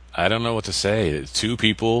 Two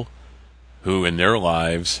people who in their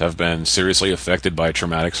lives have been seriously affected by a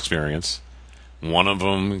traumatic experience. One of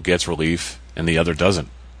them gets relief and the other doesn't.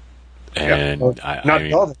 And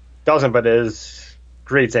yeah, doesn't, but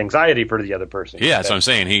creates anxiety for the other person. Yeah, that's what I'm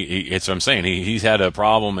saying. It's what I'm saying. He's had a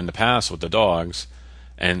problem in the past with the dogs,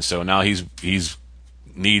 and so now he's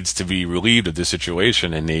needs to be relieved of this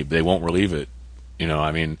situation, and they won't relieve it.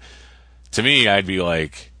 I mean, to me, I'd be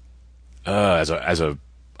like, as a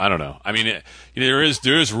I don't know. I mean, there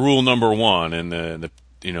is rule number 1 in the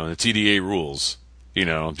TDA rules.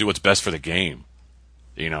 Do what's best for the game.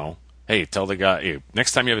 Hey, tell the guy, hey,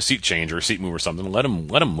 next time you have a seat change or a seat move or something, let him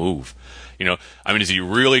move. I mean, is he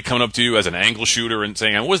really coming up to you as an angle shooter and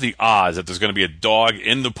saying, what is the odds that there's going to be a dog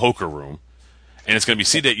in the poker room and it's going to be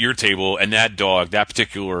seated at your table and that dog, that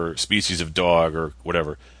particular species of dog or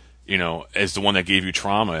whatever, is the one that gave you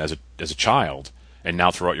trauma as a child and now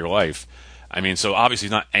throughout your life? I mean, so obviously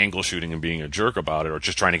he's not angle shooting and being a jerk about it or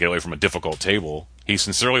just trying to get away from a difficult table. He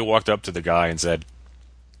sincerely walked up to the guy and said,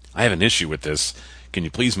 I have an issue with this. Can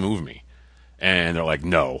you please move me? And they're like,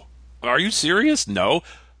 no. Are you serious? No.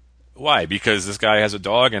 Why? Because this guy has a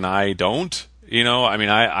dog and I don't? I mean,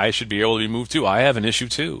 I should be able to be moved too. I have an issue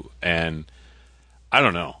too. And I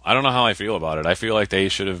don't know. I don't know how I feel about it. I feel like they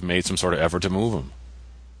should have made some sort of effort to move him.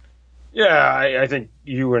 Yeah, I think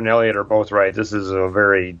you and Elliot are both right. This is a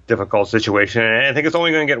very difficult situation, and I think it's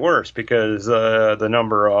only going to get worse because the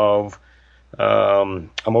number of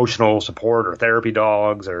emotional support or therapy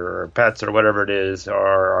dogs or pets or whatever it is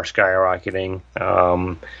are skyrocketing.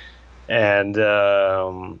 And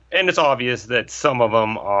it's obvious that some of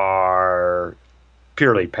them are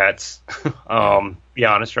purely pets. Be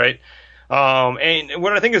honest, right? And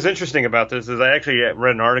what I think is interesting about this is I actually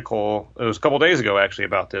read an article, it was a couple days ago actually,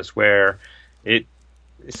 about this, where it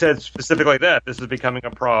said specifically that this is becoming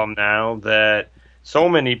a problem now, that so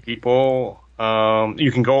many people,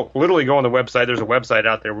 you can literally go on the website, there's a website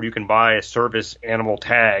out there where you can buy a service animal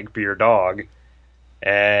tag for your dog,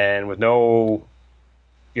 and with no,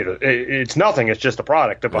 it's nothing, it's just a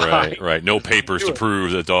product to buy. Right. No papers to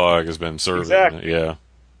prove the dog has been served. Exactly. Yeah.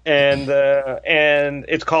 And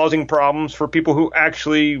it's causing problems for people who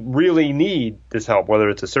actually really need this help, whether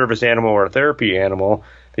it's a service animal or a therapy animal,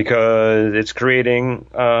 because it's creating,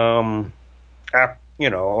 anger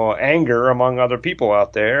among other people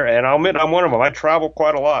out there. And I'll admit I'm one of them. I travel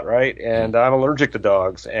quite a lot, right? And I'm allergic to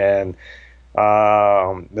dogs. And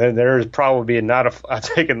there's probably I've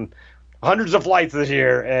taken hundreds of flights this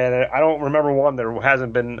year, and I don't remember one there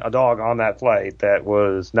hasn't been a dog on that flight that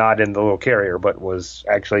was not in the little carrier, but was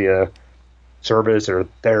actually a service or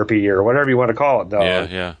therapy or whatever you want to call it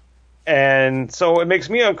dog. Yeah. And so it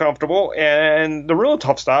makes me uncomfortable. And the real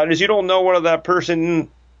tough spot is you don't know whether that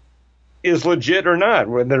person is legit or not.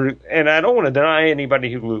 And I don't want to deny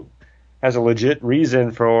anybody who has a legit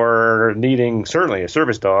reason for needing certainly a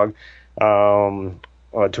service dog, to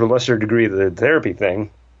a lesser degree the therapy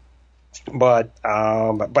thing. But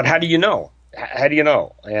how do you know? How do you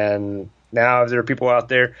know? And now there are people out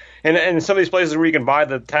there, and some of these places where you can buy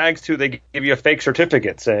the tags too, they give you a fake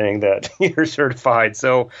certificate saying that you're certified.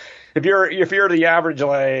 So if you're the average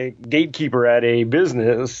gatekeeper at a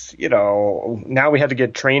business, now we have to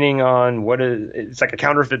get training on it's like a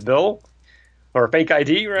counterfeit bill or a fake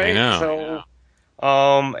ID, right? I know. So.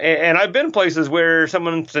 And I've been places where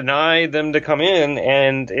someone's denied them to come in,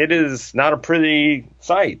 and it is not a pretty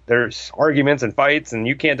sight. There's arguments and fights, and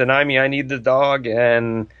you can't deny me I need the dog,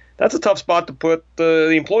 and that's a tough spot to put the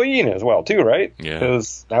employee in as well, too, right? Yeah.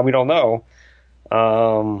 Because now we don't know.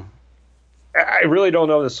 I really don't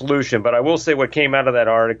know the solution, but I will say what came out of that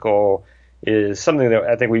article is something that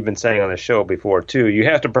I think we've been saying on the show before, too. You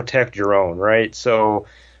have to protect your own, right? So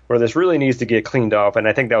where this really needs to get cleaned up, and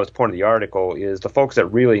I think that was the point of the article, is the folks that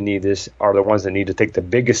really need this are the ones that need to take the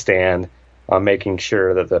biggest stand on making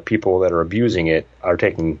sure that the people that are abusing it are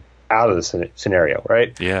taken out of the scenario,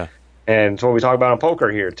 right? Yeah. And it's what we talk about in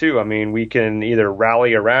poker here, too. I mean, we can either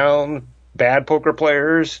rally around bad poker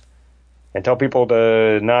players and tell people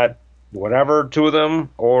to not whatever to them,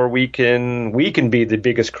 or we can be the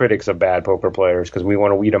biggest critics of bad poker players because we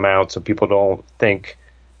want to weed them out so people don't think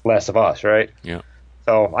less of us, right? Yeah.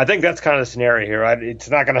 So I think that's kind of the scenario here. It's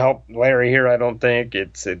not going to help Larry here, I don't think.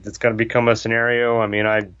 It's going to become a scenario. I mean,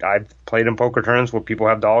 I've played in poker tournaments where people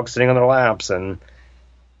have dogs sitting on their laps, and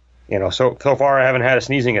so far I haven't had a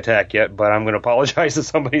sneezing attack yet, but I'm going to apologize to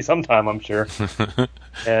somebody sometime, I'm sure.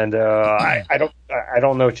 And I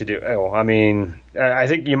don't know what you do. I mean, I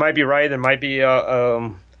think you might be right. There might be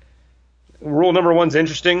rule number 1's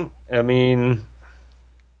interesting. I mean,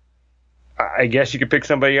 I guess you could pick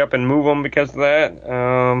somebody up and move them because of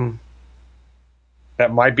that.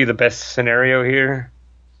 That might be the best scenario here.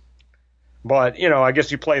 But, I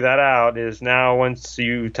guess you play that out is now once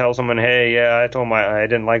you tell someone, hey, yeah, I told them I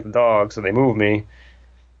didn't like the dog, so they moved me.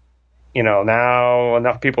 now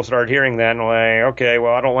enough people start hearing that and like, okay,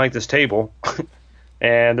 well, I don't like this table.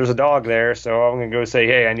 And there's a dog there, so I'm going to go say,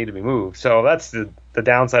 hey, I need to be moved. So that's the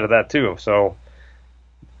downside of that, too. So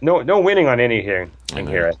no winning on anything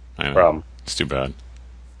here. I know. It's too bad.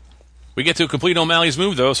 We get to complete O'Malley's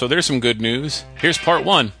move, though, so there's some good news. Here's part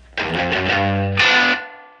 1.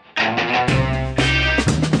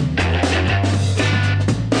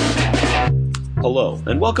 Hello,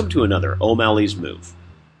 and welcome to another O'Malley's Move.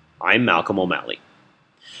 I'm Malcolm O'Malley.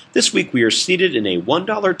 This week we are seated in a $1,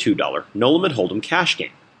 $2 No-Limit Hold'em cash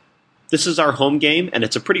game. This is our home game, and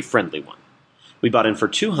it's a pretty friendly one. We bought in for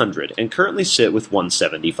 $200 and currently sit with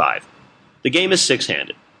 $175. The game is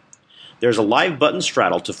 6-handed. There's a live button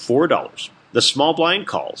straddle to $4. The small blind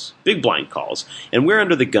calls, big blind calls, and we're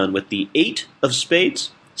under the gun with the 8 of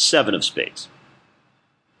spades, 7 of spades.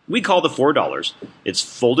 We call the $4. It's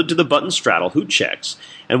folded to the button straddle, who checks,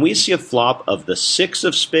 and we see a flop of the 6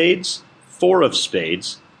 of spades, 4 of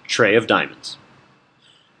spades, tray of diamonds.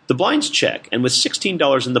 The blinds check, and with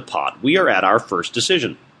 $16 in the pot, we are at our first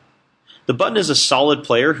decision. The button is a solid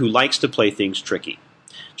player who likes to play things tricky.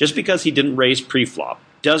 Just because he didn't raise pre-flop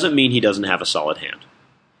doesn't mean he doesn't have a solid hand.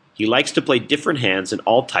 He likes to play different hands in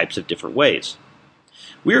all types of different ways.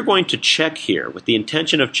 We are going to check here with the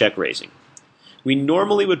intention of check raising. We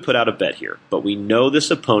normally would put out a bet here, but we know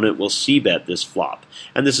this opponent will c-bet this flop,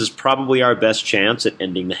 and this is probably our best chance at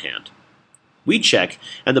ending the hand. We check,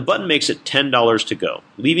 and the button makes it $10 to go,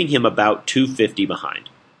 leaving him about $250 behind.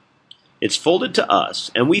 It's folded to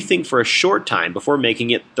us, and we think for a short time before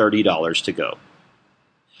making it $30 to go.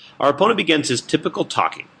 Our opponent begins his typical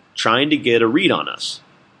talking, trying to get a read on us.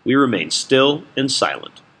 We remain still and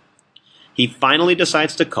silent. He finally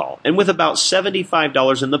decides to call, and with about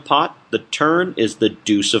 $75 in the pot, the turn is the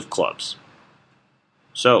deuce of clubs.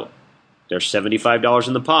 So, there's $75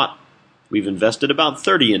 in the pot. We've invested about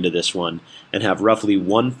 $30 into this one, and have roughly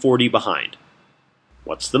 $140 behind.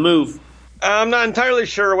 What's the move? I'm not entirely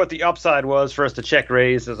sure what the upside was for us to check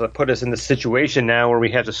raise, as it put us in the situation now where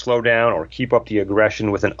we have to slow down or keep up the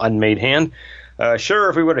aggression with an unmade hand. Sure,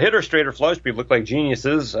 if we would have hit our straight or flush, we'd look like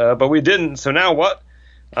geniuses, but we didn't, so now what?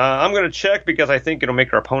 I'm going to check because I think it'll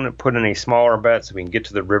make our opponent put in a smaller bet so we can get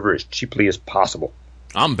to the river as cheaply as possible.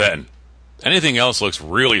 I'm betting. Anything else looks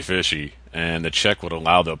really fishy, and the check would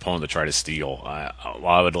allow the opponent to try to steal.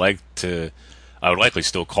 I would likely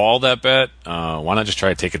still call that bet. Why not just try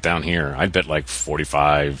to take it down here? I'd bet like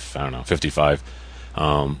 45, 55.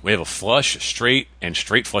 We have a flush, straight, and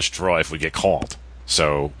straight flush draw if we get called.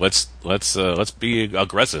 So let's be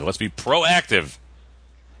aggressive. Let's be proactive.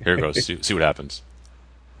 Here it goes. See what happens.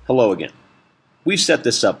 Hello again. We've set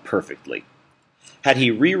this up perfectly. Had he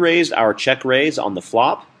re-raised our check raise on the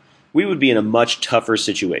flop, we would be in a much tougher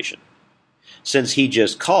situation. Since he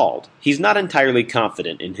just called, he's not entirely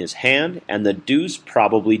confident in his hand, and the deuce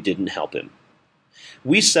probably didn't help him.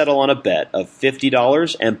 We settle on a bet of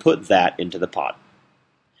 $50 and put that into the pot.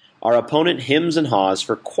 Our opponent hems and haws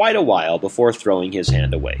for quite a while before throwing his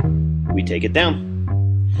hand away. We take it down.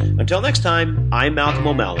 Until next time, I'm Malcolm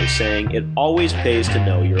O'Malley saying it always pays to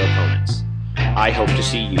know your opponents. I hope to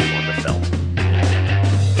see you on the felt.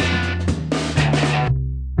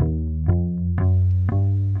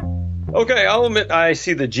 Okay, I'll admit I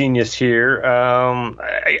see the genius here.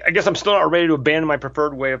 I guess I'm still not ready to abandon my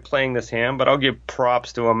preferred way of playing this hand, but I'll give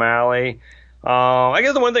props to O'Malley. I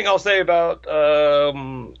guess the one thing I'll say about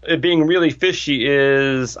it being really fishy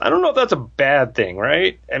is I don't know if that's a bad thing,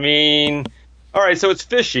 right? I mean, all right, so it's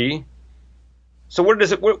fishy. So what is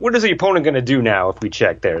the opponent going to do now if we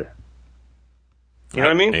check there? You know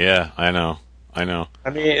what I mean? Yeah, I know. I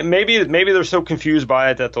mean, maybe they're so confused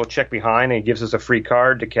by it that they'll check behind and it gives us a free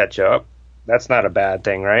card to catch up. That's not a bad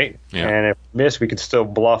thing, right? Yeah. And if we miss, we could still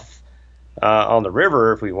bluff on the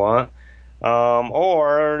river if we want.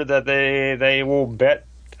 Or that they will bet.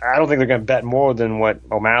 I don't think they're going to bet more than what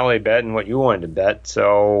O'Malley bet and what you wanted to bet.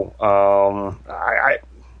 So,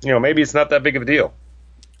 maybe it's not that big of a deal.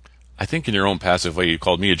 I think in your own passive way, you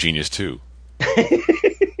called me a genius too.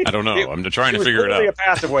 I don't know. I'm trying to figure it out. It was a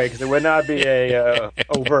passive way because it would not be a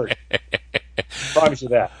overt. Promise you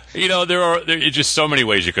that. There are just so many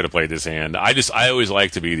ways you could have played this hand. I always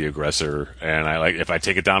like to be the aggressor, and I like if I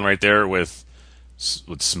take it down right there with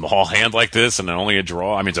small hand like this and then only a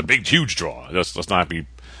draw. I mean, it's a big, huge draw. Let's not be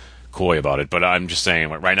coy about it. But I'm just saying,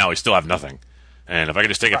 right now we still have nothing, and if I could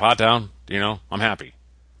just take a pot down, I'm happy.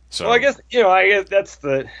 So well, I guess that's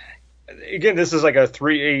the. Again, this is like a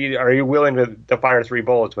 3. Are you willing to fire 3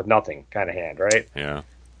 bullets with nothing kind of hand, right? Yeah.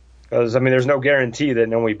 Because, there's no guarantee that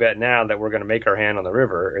when we bet now that we're going to make our hand on the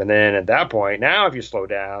river. And then at that point, now if you slow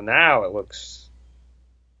down, now it looks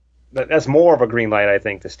that's more of a green light, I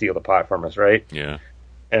think, to steal the pot from us, right? Yeah.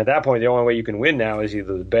 And at that point, the only way you can win now is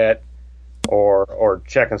either the bet or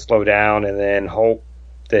check and slow down, and then hope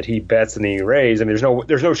that he bets and then you raise. I mean,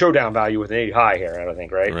 there's no showdown value with an 8 high here, I don't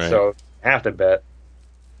think, right? So you have to bet,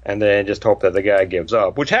 and then just hope that the guy gives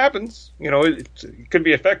up, which happens. It could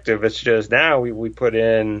be effective. It's just now we put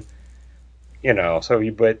in, so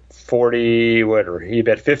you bet 40, whatever. He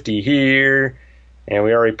bet 50 here, and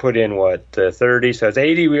we already put in 30, so it's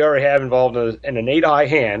 80. We already have involved in an 8 high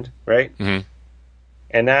hand, right? Mm-hmm.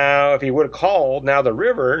 And now, if he would have called, now the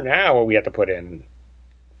river, now we have to put in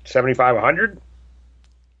 75, 100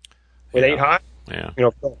 with 8 high. Yeah.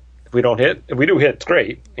 If we don't hit, if we do hit, it's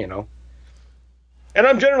great, And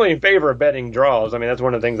I'm generally in favor of betting draws. I mean, that's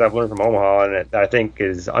one of the things I've learned from Omaha, and it, I think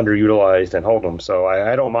is underutilized in Hold'em. So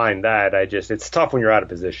I don't mind that. It's tough when you're out of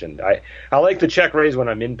position. I like to check raise when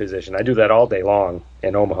I'm in position. I do that all day long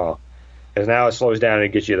in Omaha, because now it slows down and it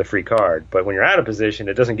gets you the free card. But when you're out of position,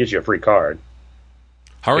 it doesn't get you a free card.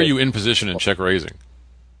 How are you in position in check raising?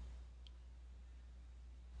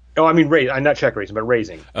 Oh, I mean, I'm not check raising, but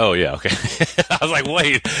raising. Oh, yeah, okay. I was like,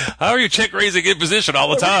 wait, how are you check raising in position all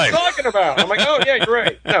the time? What are you talking about? I'm like, oh, yeah, you're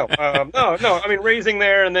right. No. I mean, raising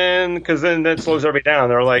there, and then, because then that slows everybody down.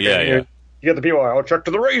 They're like, you get the people, I'll check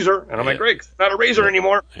to the razor. And I'm like, great, it's not a razor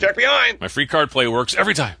anymore. Check behind. My free card play works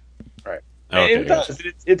every time. Right. Okay, and it does.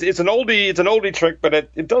 It's an oldie trick, but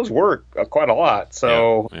it does work quite a lot.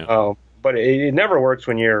 So, but it never works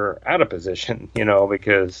when you're out of position,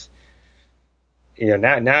 because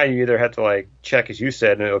now you either have to check, as you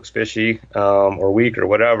said, and it looks fishy or weak or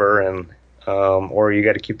whatever, and or you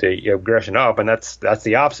got to keep the aggression up, and that's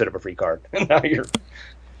the opposite of a free card. Now you're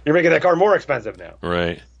making that card more expensive now.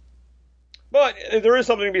 Right. But there is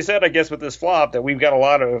something to be said, I guess, with this flop that we've got a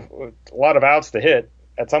lot of outs to hit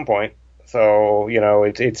at some point. So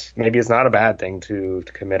it's maybe it's not a bad thing to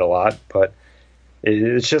commit a lot, but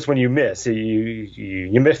it's just when you miss,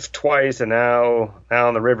 you miss twice, and now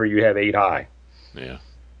on the river you have 8 high. Yeah.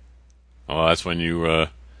 Well, that's when you got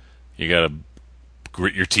to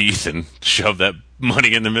grit your teeth and shove that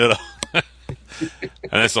money in the middle.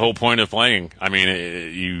 And that's the whole point of playing. I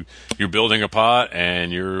mean, you're building a pot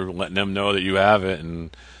and you're letting them know that you have it,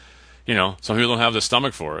 and some people don't have the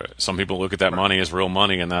stomach for it. Some people look at that money as real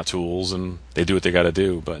money and not tools, and they do what they got to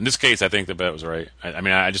do. But in this case, I think the bet was right.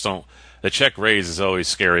 I just don't. The check raise is always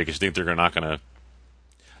scary because you think they're not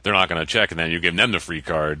gonna check, and then you give them the free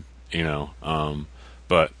card.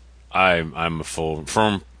 But I'm a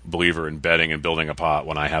firm believer in betting and building a pot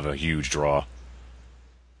when I have a huge draw.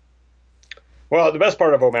 Well, the best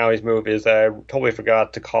part of O'Malley's move is I totally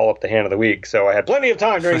forgot to call up the hand of the week, so I had plenty of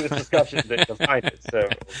time during this discussion to find it. So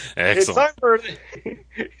excellent.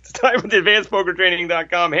 It's time for the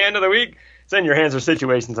AdvancedPokerTraining.com hand of the week. Send your hands or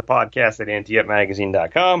situations to podcast at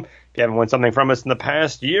anteupmagazine.com. If you haven't won something from us in the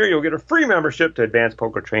past year, you'll get a free membership to Advanced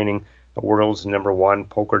Poker Training, the world's #1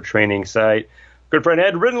 poker training site. Good friend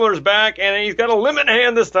Ed Rindler's back, and he's got a limit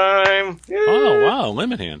hand this time. Yay. Oh, wow,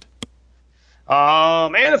 limit hand.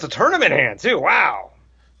 Man, it's a tournament hand, too. Wow.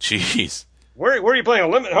 Jeez. Where are you playing a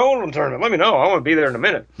limit hold'em tournament? Let me know. I want to be there in a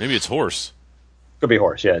minute. Maybe it's horse. Could be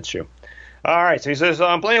horse. Yeah, it's true. All right, so he says,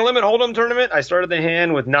 I'm playing a limit hold'em tournament. I started the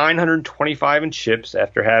hand with 925 in chips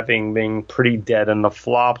after having been pretty dead in the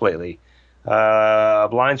flop lately.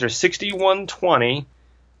 Blinds are 61-20,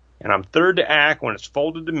 and I'm third to act when it's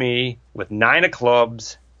folded to me with 9 of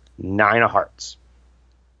clubs, 9 of hearts.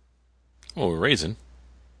 Well, we're raising.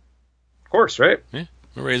 Of course, right? Yeah,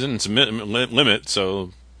 we're raising. It's a limit, so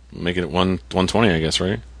make it 120, I guess,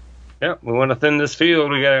 right? Yeah, we want to thin this field.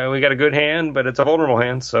 We got a good hand, but it's a vulnerable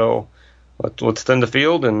hand, so let's thin the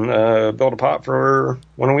field and build a pot for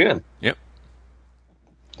when we win. Yep.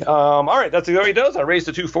 All right, that's what he does. I raised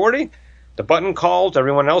to 240. The button calls.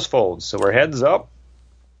 Everyone else folds. So we're heads up.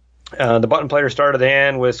 The button player started the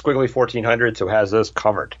hand with squiggly 1400, so has us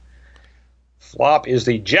covered. Flop is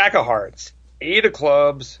the Jack of Hearts, 8 of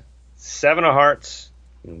clubs, 7 of hearts,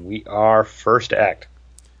 and we are first to act.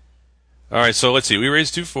 All right, so let's see. We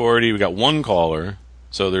raised 240. We got one caller,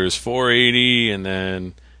 so there's 480, and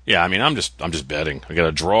then I'm just betting. We got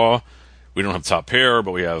a draw. We don't have top pair,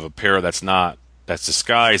 but we have a pair that's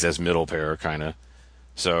disguised as middle pair, kind of.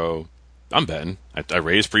 So I'm betting. I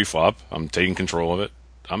raised pre-flop. I'm taking control of it.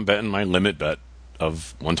 I'm betting my limit bet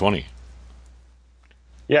of 120.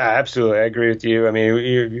 Yeah, absolutely. I agree with you. I mean,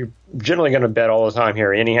 you're generally going to bet all the time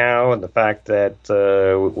here anyhow, and the fact that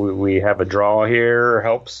we have a draw here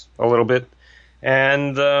helps a little bit.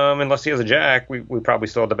 And unless he has a jack, we probably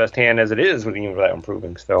still have the best hand as it is, even without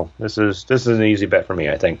improving. So this is an easy bet for me,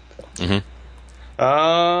 I think. Mm-hmm.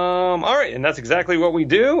 All right, and that's exactly what we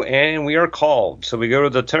do, and we are called. So we go to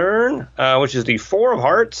the turn, which is the 4 of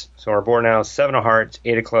hearts. So our board now is 7 of hearts,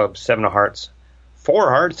 8 of clubs, 7 of hearts, 4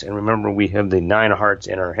 hearts, and remember we have the 9 of hearts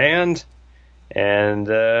in our hand, and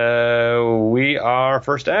we are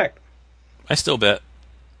first to act. I still bet.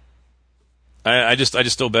 I just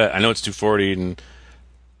still bet. I know it's 240, and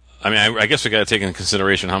I mean, I guess we got to take into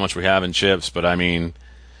consideration how much we have in chips. But I mean,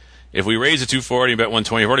 if we raise to 240 and bet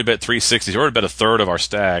 120, we've already bet 360. We've already bet a third of our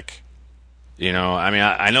stack. You know, I mean,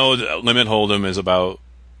 I know limit hold'em is about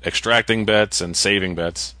extracting bets and saving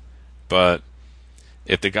bets, but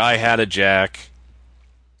if the guy had a jack,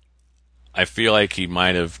 I feel like he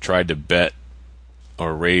might have tried to bet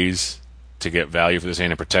or raise to get value for this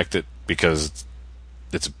hand and protect it because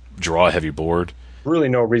it's a draw-heavy board. Really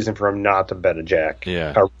no reason for him not to bet a jack.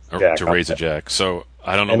 Yeah, or to raise a jack. So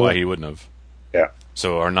I don't know why he wouldn't have. Yeah.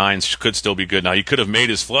 So our 9s could still be good. Now, he could have made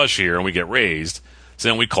his flush here and we get raised. So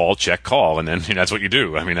then we call, check, call, and then that's what you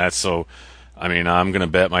do. I mean, that's so... I mean, I'm going to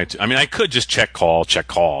bet my... I mean, I could just check, call, to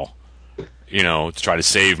try to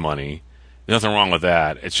save money. There's nothing wrong with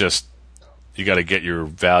that. It's just you got to get your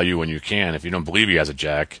value when you can. If you don't believe he has a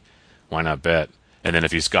jack, why not bet? And then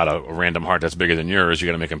if he's got a random heart that's bigger than yours, you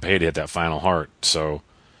got to make him pay to hit that final heart. So,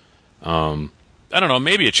 I don't know.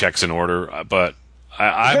 Maybe a check's in order, but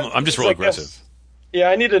I'm just really aggressive. Yeah,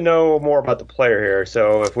 I need to know more about the player here.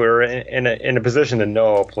 So if we're in a position to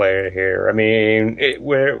know a player here, I mean,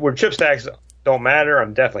 where chip stacks don't matter,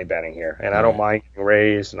 I'm definitely betting here, and I don't mind getting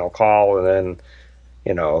raised, and I'll call, and then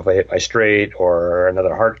if I hit my straight or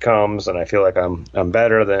another heart comes and I feel like I'm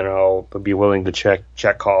better, then I'll be willing to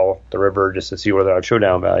check call the river just to see whether I have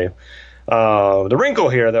showdown value. The wrinkle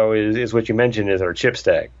here, though, is what you mentioned is our chip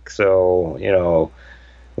stack. So,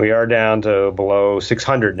 we are down to below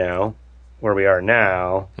 600 now, where we are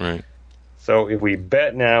now. Right. So if we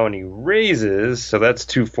bet now and he raises, so that's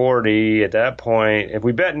 240 at that point. If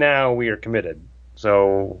we bet now, we are committed.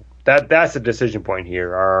 So that's the decision point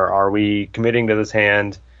here. Are we committing to this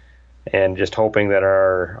hand and just hoping that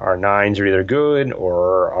our 9s are either good,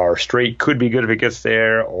 or our straight could be good if it gets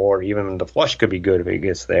there, or even the flush could be good if it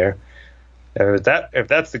gets there? If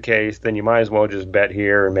that's the case, then you might as well just bet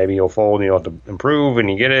here, and maybe you'll fold and you'll have to improve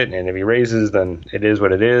and you get it. And if he raises, then it is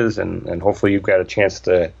what it is, and hopefully you've got a chance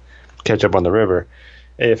to catch up on the river.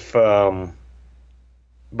 But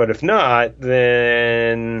if not,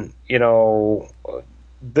 then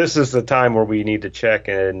this is the time where we need to check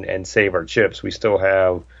and save our chips. We still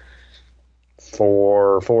have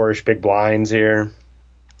four-ish big blinds here,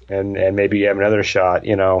 and maybe you have another shot.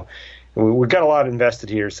 We've got a lot invested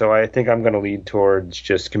here, so I think I'm going to lead towards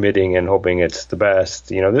just committing and hoping it's the best.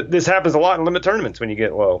 This happens a lot in limit tournaments when you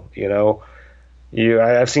get low.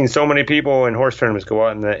 I've seen so many people in horse tournaments go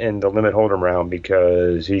out in the limit hold'em round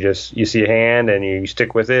because you see a hand and you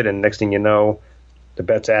stick with it, and next thing you know, the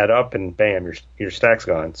bets add up and bam, your stack's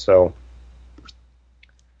gone. So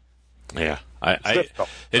yeah,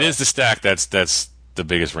 it is the stack that's the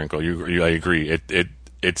biggest wrinkle. I agree.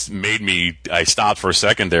 It's made me. I stopped for a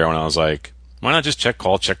second there when I was like, why not just check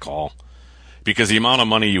call? Because the amount of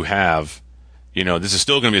money you have, this is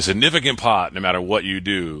still going to be a significant pot no matter what you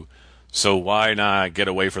do. So why not get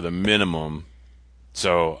away for the minimum?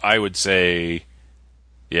 So I would say,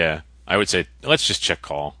 let's just check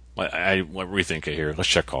call. I rethink it here. Let's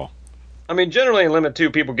check call. I mean, generally in limit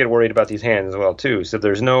 2, people get worried about these hands as well too. So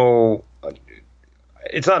there's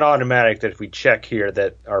it's not automatic that if we check here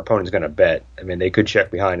that our opponent's going to bet. I mean, they could check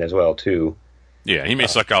behind as well too. Yeah, he may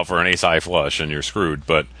suck out for an ace high flush and you're screwed,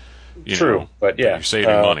 but but yeah, you're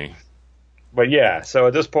saving money. But yeah, so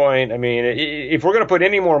at this point, I mean, if we're going to put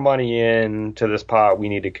any more money into this pot, we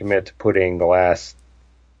need to commit to putting the last.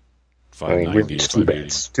 Really,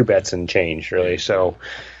 it's two bets and change, really. So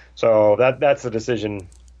that's the decision.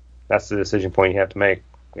 That's the decision point you have to make,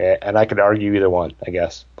 and I could argue either one, I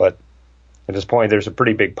guess. But at this point, there's a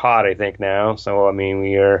pretty big pot, I think now. So I mean,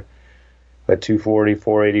 we are at 240,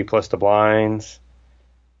 480 plus the blinds,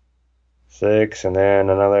 6, and then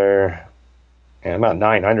another. Yeah, about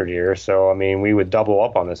 900 here, so I mean, we would double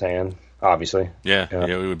up on this hand, obviously. Yeah,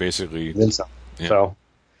 we would basically. Then some. Yeah.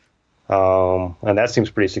 So, and that seems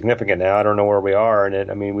pretty significant now. I don't know where we are in it.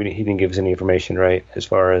 I mean, he didn't give us any information, right, as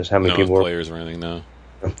far as how many people were players or anything. No.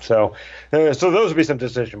 So those would be some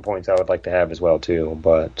decision points I would like to have as well too.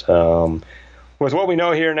 But with what we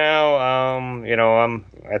know here now,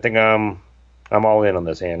 I think I'm all in on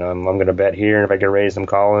this hand. I'm going to bet here, and if I get raised, I'm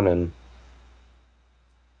calling and.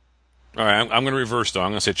 All right, I'm going to reverse, though. I'm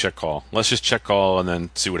going to say check call. Let's just check call and then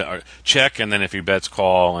see what... check, and then if he bets,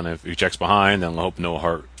 call, and if he checks behind, then hope no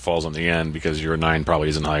heart falls on the end because your 9 probably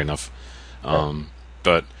isn't high enough.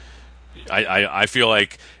 But, I feel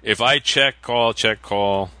like if I check call,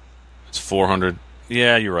 it's 400.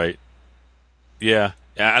 Yeah, you're right. Yeah,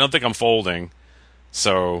 I don't think I'm folding.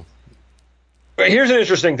 So, but here's an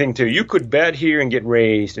interesting thing too. You could bet here and get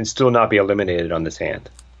raised and still not be eliminated on this hand.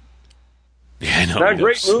 Yeah, no, not a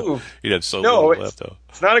great move. You'd have so little left, though.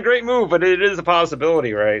 It's not a great move, but it is a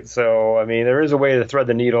possibility, right? So, I mean, there is a way to thread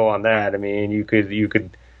the needle on that. I mean, you could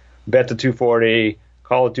bet the 240,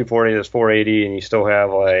 call it 240, that's 480, and you still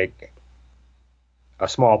have like a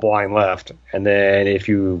small blind left. And then if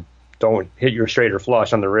you don't hit your straight or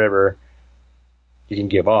flush on the river, you can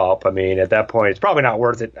give up. I mean, at that point, it's probably not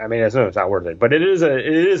worth it. I mean, it's not worth it, but it is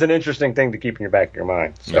an interesting thing to keep in your back of your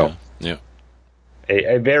mind. So, yeah.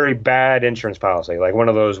 A very bad insurance policy, like one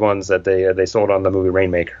of those ones that they sold on the movie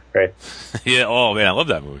Rainmaker, right? Yeah. Oh man, I love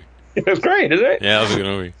that movie. It was great, isn't it? Yeah, that was a good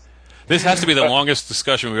movie. This has to be the longest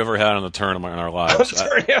discussion we've ever had on the tournament in our lives.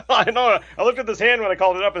 I know. I looked at this hand when I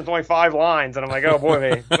called it up. It's only 5 lines, and I'm like, oh boy,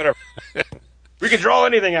 man, whatever. We can draw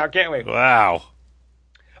anything out, can't we? Wow.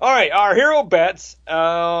 All right, our hero bets,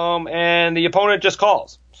 and the opponent just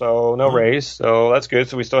calls, so no raise. So that's good.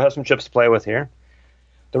 So we still have some chips to play with here.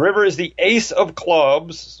 The river is the ace of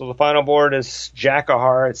clubs, so the final board is jack of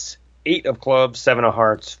hearts, 8 of clubs, 7 of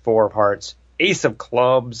hearts, 4 of hearts, ace of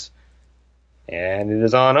clubs, and it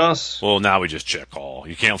is on us. Well, now we just check call.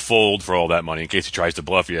 You can't fold for all that money in case he tries to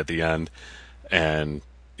bluff you at the end, and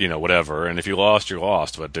whatever. And if you lost, you're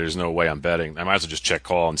lost. But there's no way I'm betting. I might as well just check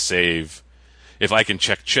call and save. If I can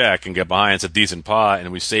check and get behind, it's a decent pot,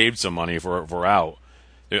 and we saved some money if we're out.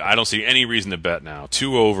 I don't see any reason to bet now.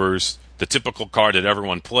 2 overs. The typical card that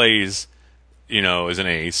everyone plays, is an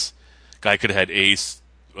ace. Guy could have had ace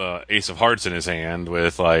of hearts in his hand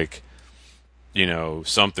with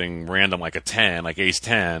something random like a 10, like ace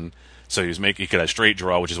 10. So he could have straight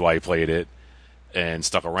draw, which is why he played it and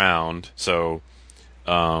stuck around. So,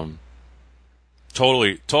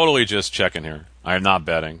 totally just checking here. I am not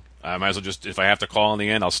betting. I might as well if I have to call in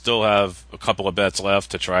the end, I'll still have a couple of bets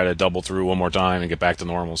left to try to double through one more time and get back to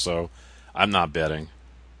normal. So, I'm not betting.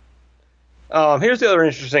 Here's the other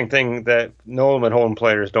interesting thing that no limit hold'em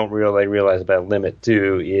players don't really realize about limit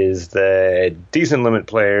too is that decent limit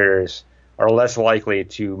players are less likely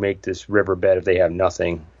to make this river bet if they have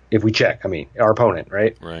nothing. If we check, our opponent,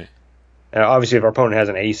 right? Right. Obviously, if our opponent has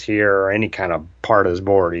an ace here or any kind of part of his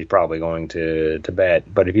board, he's probably going to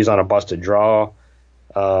bet. But if he's on a busted draw,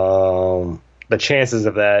 the chances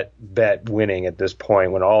of that bet winning at this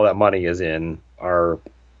point, when all that money is in, are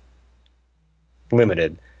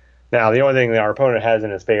limited. Now, the only thing that our opponent has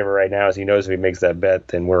in his favor right now is he knows if he makes that bet,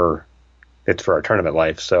 then it's for our tournament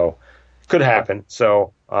life. So, could happen.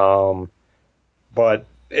 So, but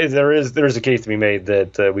there's a case to be made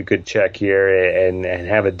that we could check here and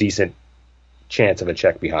have a decent chance of a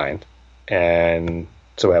check behind, and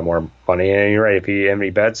so we have more money. And you're right, if he empty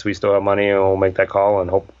bets, we still have money, and we'll make that call and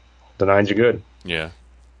hope the 9s are good. Yeah.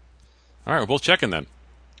 All right, we're both checking then.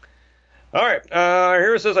 All right,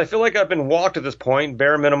 here it says, I feel like I've been walked at this point.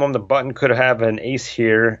 Bare minimum, the button could have an ace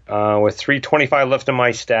here. With 325 left in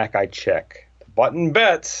my stack, I check. The button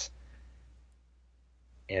bets,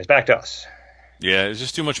 and it's back to us. Yeah, it's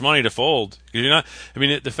just too much money to fold. You're not.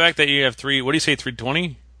 The fact that you have what do you say,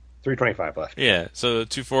 320? 325 left. Yeah, so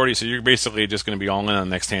 240. So you're basically just going to be all in on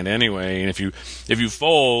the next hand anyway. And if you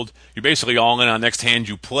fold, you're basically all in on the next hand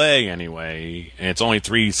you play anyway, and it's only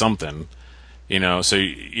 3 something. So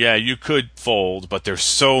yeah, you could fold, but there's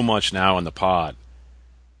so much now in the pot.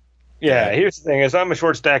 Yeah, here's the thing: is I'm a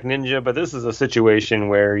short stack ninja, but this is a situation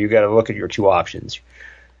where you got to look at your 2 options.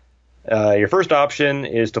 Your first option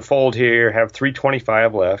is to fold here, have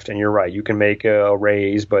 325 left, and you're right, you can make a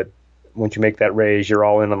raise, but once you make that raise, you're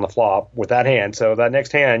all in on the flop with that hand. So that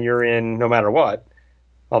next hand, you're in no matter what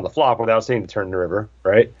on the flop without seeing the turn in the river,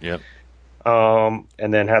 right? Yep. And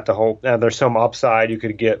then have to hope. Now, there's some upside. You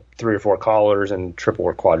could get 3 or 4 callers and triple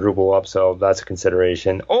or quadruple up, so that's a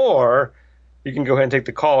consideration. Or you can go ahead and take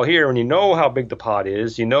the call here when you know how big the pot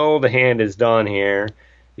is. You know the hand is done here.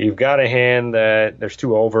 You've got a hand that there's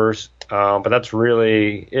 2 overs, but that's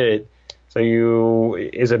really it. So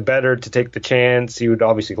is it better to take the chance? You would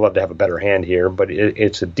obviously love to have a better hand here, but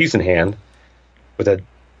it's a decent hand with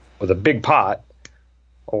a big pot.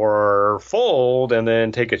 Or fold and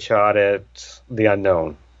then take a shot at the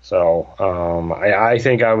unknown. So I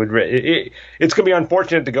think I would. It's going to be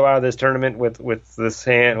unfortunate to go out of this tournament with this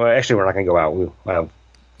hand. Well, actually, we're not going to go out. We'll have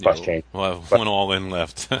plus change. We'll have one all in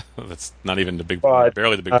left. That's not even the big blind,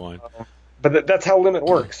 barely the big blind. But that's how limit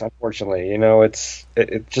works. Unfortunately, it's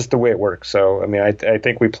just the way it works. So I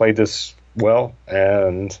think we played this well,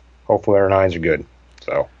 and hopefully our 9s are good.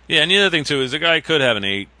 So yeah, and the other thing too is the guy could have an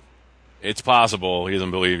 8. It's possible he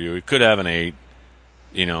doesn't believe you. He could have an 8.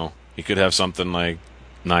 You know, he could have something like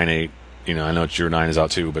 9-8. You know, I know your 9 is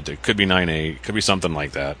out too, but it could be 9-8. It could be something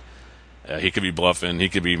like that. He could be bluffing. He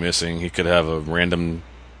could be missing. He could have a random,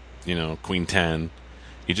 you know, queen 10.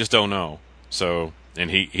 You just don't know. So,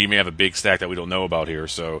 and he may have a big stack that we don't know about here.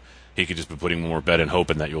 So he could just be putting more bet and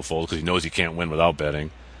hoping that you'll fold because he knows he can't win without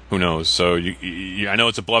betting. Who knows? So I know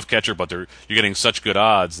it's a bluff catcher, but you're getting such good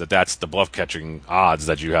odds that's the bluff catching odds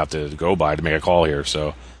that you have to go by to make a call here.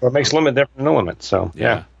 So what makes limit different than no limit? So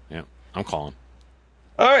yeah, I'm calling.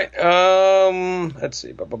 All right. Let's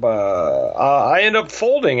see. I end up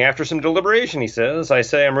folding after some deliberation. He says. I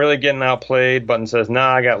say I'm really getting outplayed. Button says,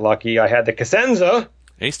 "Nah, I got lucky. I had the Cosenza."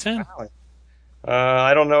 Ace 10.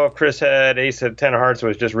 I don't know if Chris had ace of 10 of hearts,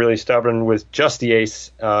 was just really stubborn with just the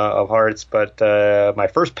ace of hearts. But my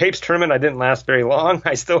first Papes tournament, I didn't last very long.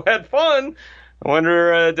 I still had fun. I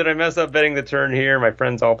wonder, did I mess up betting the turn here? My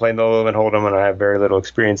friends all play no limit hold'em, and I have very little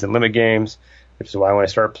experience in limit games, which is why I want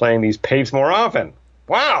to start playing these Papes more often.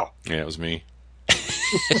 Wow. Yeah, it was me.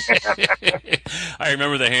 I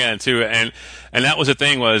remember the hand too, and that was the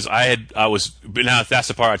thing was now that's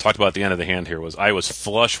the part I talked about at the end of the hand here was I was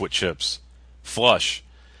flush with chips. Flush,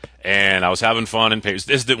 and I was having fun and this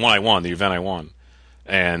is the one I won, the event I won,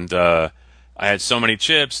 and I had so many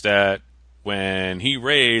chips that when he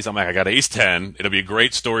raised, I'm like, I got ace 10. It'll be a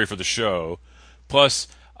great story for the show. Plus,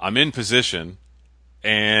 I'm in position,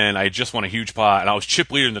 and I just won a huge pot, and I was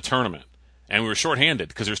chip leader in the tournament, and we were shorthanded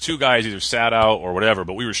because there's 2 guys either sat out or whatever,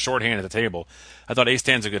 but we were shorthanded at the table. I thought ace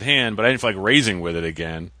 10's a good hand, but I didn't feel like raising with it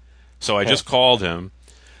again, so I just called him.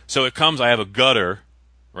 So it comes, I have a gutter,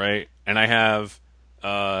 right? And I have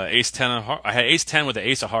ace 10 of hearts. I had ace 10 with the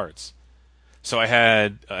ace of hearts. So I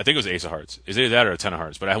had, I think it was ace of hearts. Is either that or a 10 of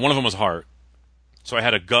hearts. But one of them was heart. So I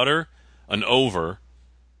had a gutter, an over,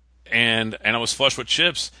 and I was flush with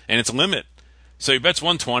chips, and it's a limit. So he bets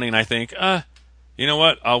 120, and I think, you know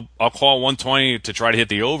what? I'll call 120 to try to hit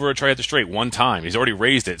the over or try to hit the straight one time. He's already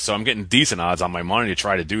raised it, so I'm getting decent odds on my money to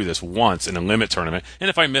try to do this once in a limit tournament. And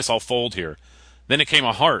if I miss, I'll fold here. Then it came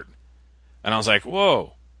a heart. And I was like,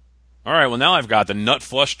 whoa. All right, well, now I've got the nut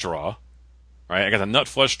flush draw, right? I got the nut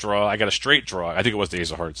flush draw. I got a straight draw. I think it was the ace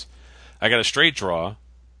of hearts. I got a straight draw,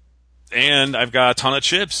 and I've got a ton of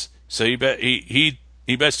chips. So he bets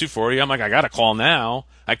 240. I'm like, I got to call now.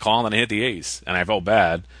 I call, and I hit the ace, and I felt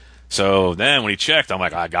bad. So then when he checked, I'm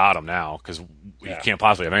like, I got him now because he can't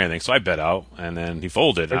possibly have anything. So I bet out, and then he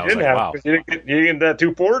folded. And I was like, wow. You didn't get that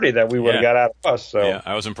 240 that we would have got out of us. So. Yeah,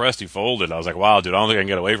 I was impressed he folded. I was like, wow, dude, I don't think I can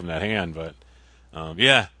get away from that hand, but...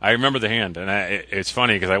 yeah, I remember the hand, and it's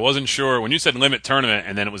funny because I wasn't sure when you said limit tournament,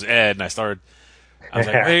 and then it was Ed, and I was like,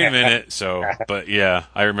 wait a minute. So, but yeah,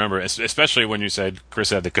 I remember, especially when you said Chris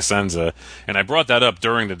had the Cosenza, and I brought that up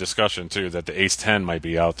during the discussion too, that the ace 10 might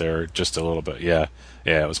be out there just a little bit. Yeah,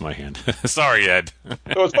 it was my hand. Sorry, Ed. So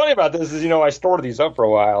what's funny about this is, I stored these up for a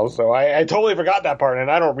while, so I totally forgot that part,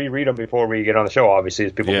 and I don't reread them before we get on the show, obviously,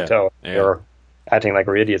 as people can tell. Yeah. Acting like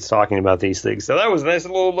we're idiots talking about these things. So that was a nice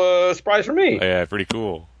little surprise for me. Yeah, pretty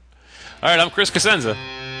cool. All right, I'm Chris Cosenza.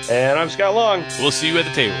 And I'm Scott Long. We'll see you at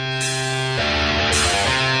the table.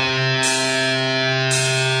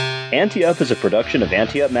 Ante Up is a production of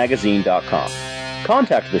AnteUpMagazine.com.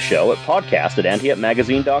 Contact the show at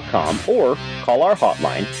podcast@AnteUpMagazine.com or call our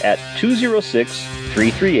hotline at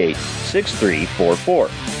 206-338-6344.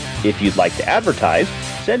 If you'd like to advertise,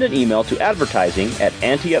 send an email to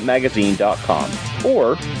advertising@AnteUpMagazine.com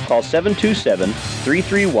or call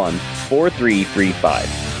 727-331-4335.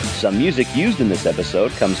 Some music used in this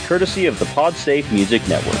episode comes courtesy of the PodSafe Music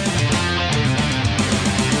Network.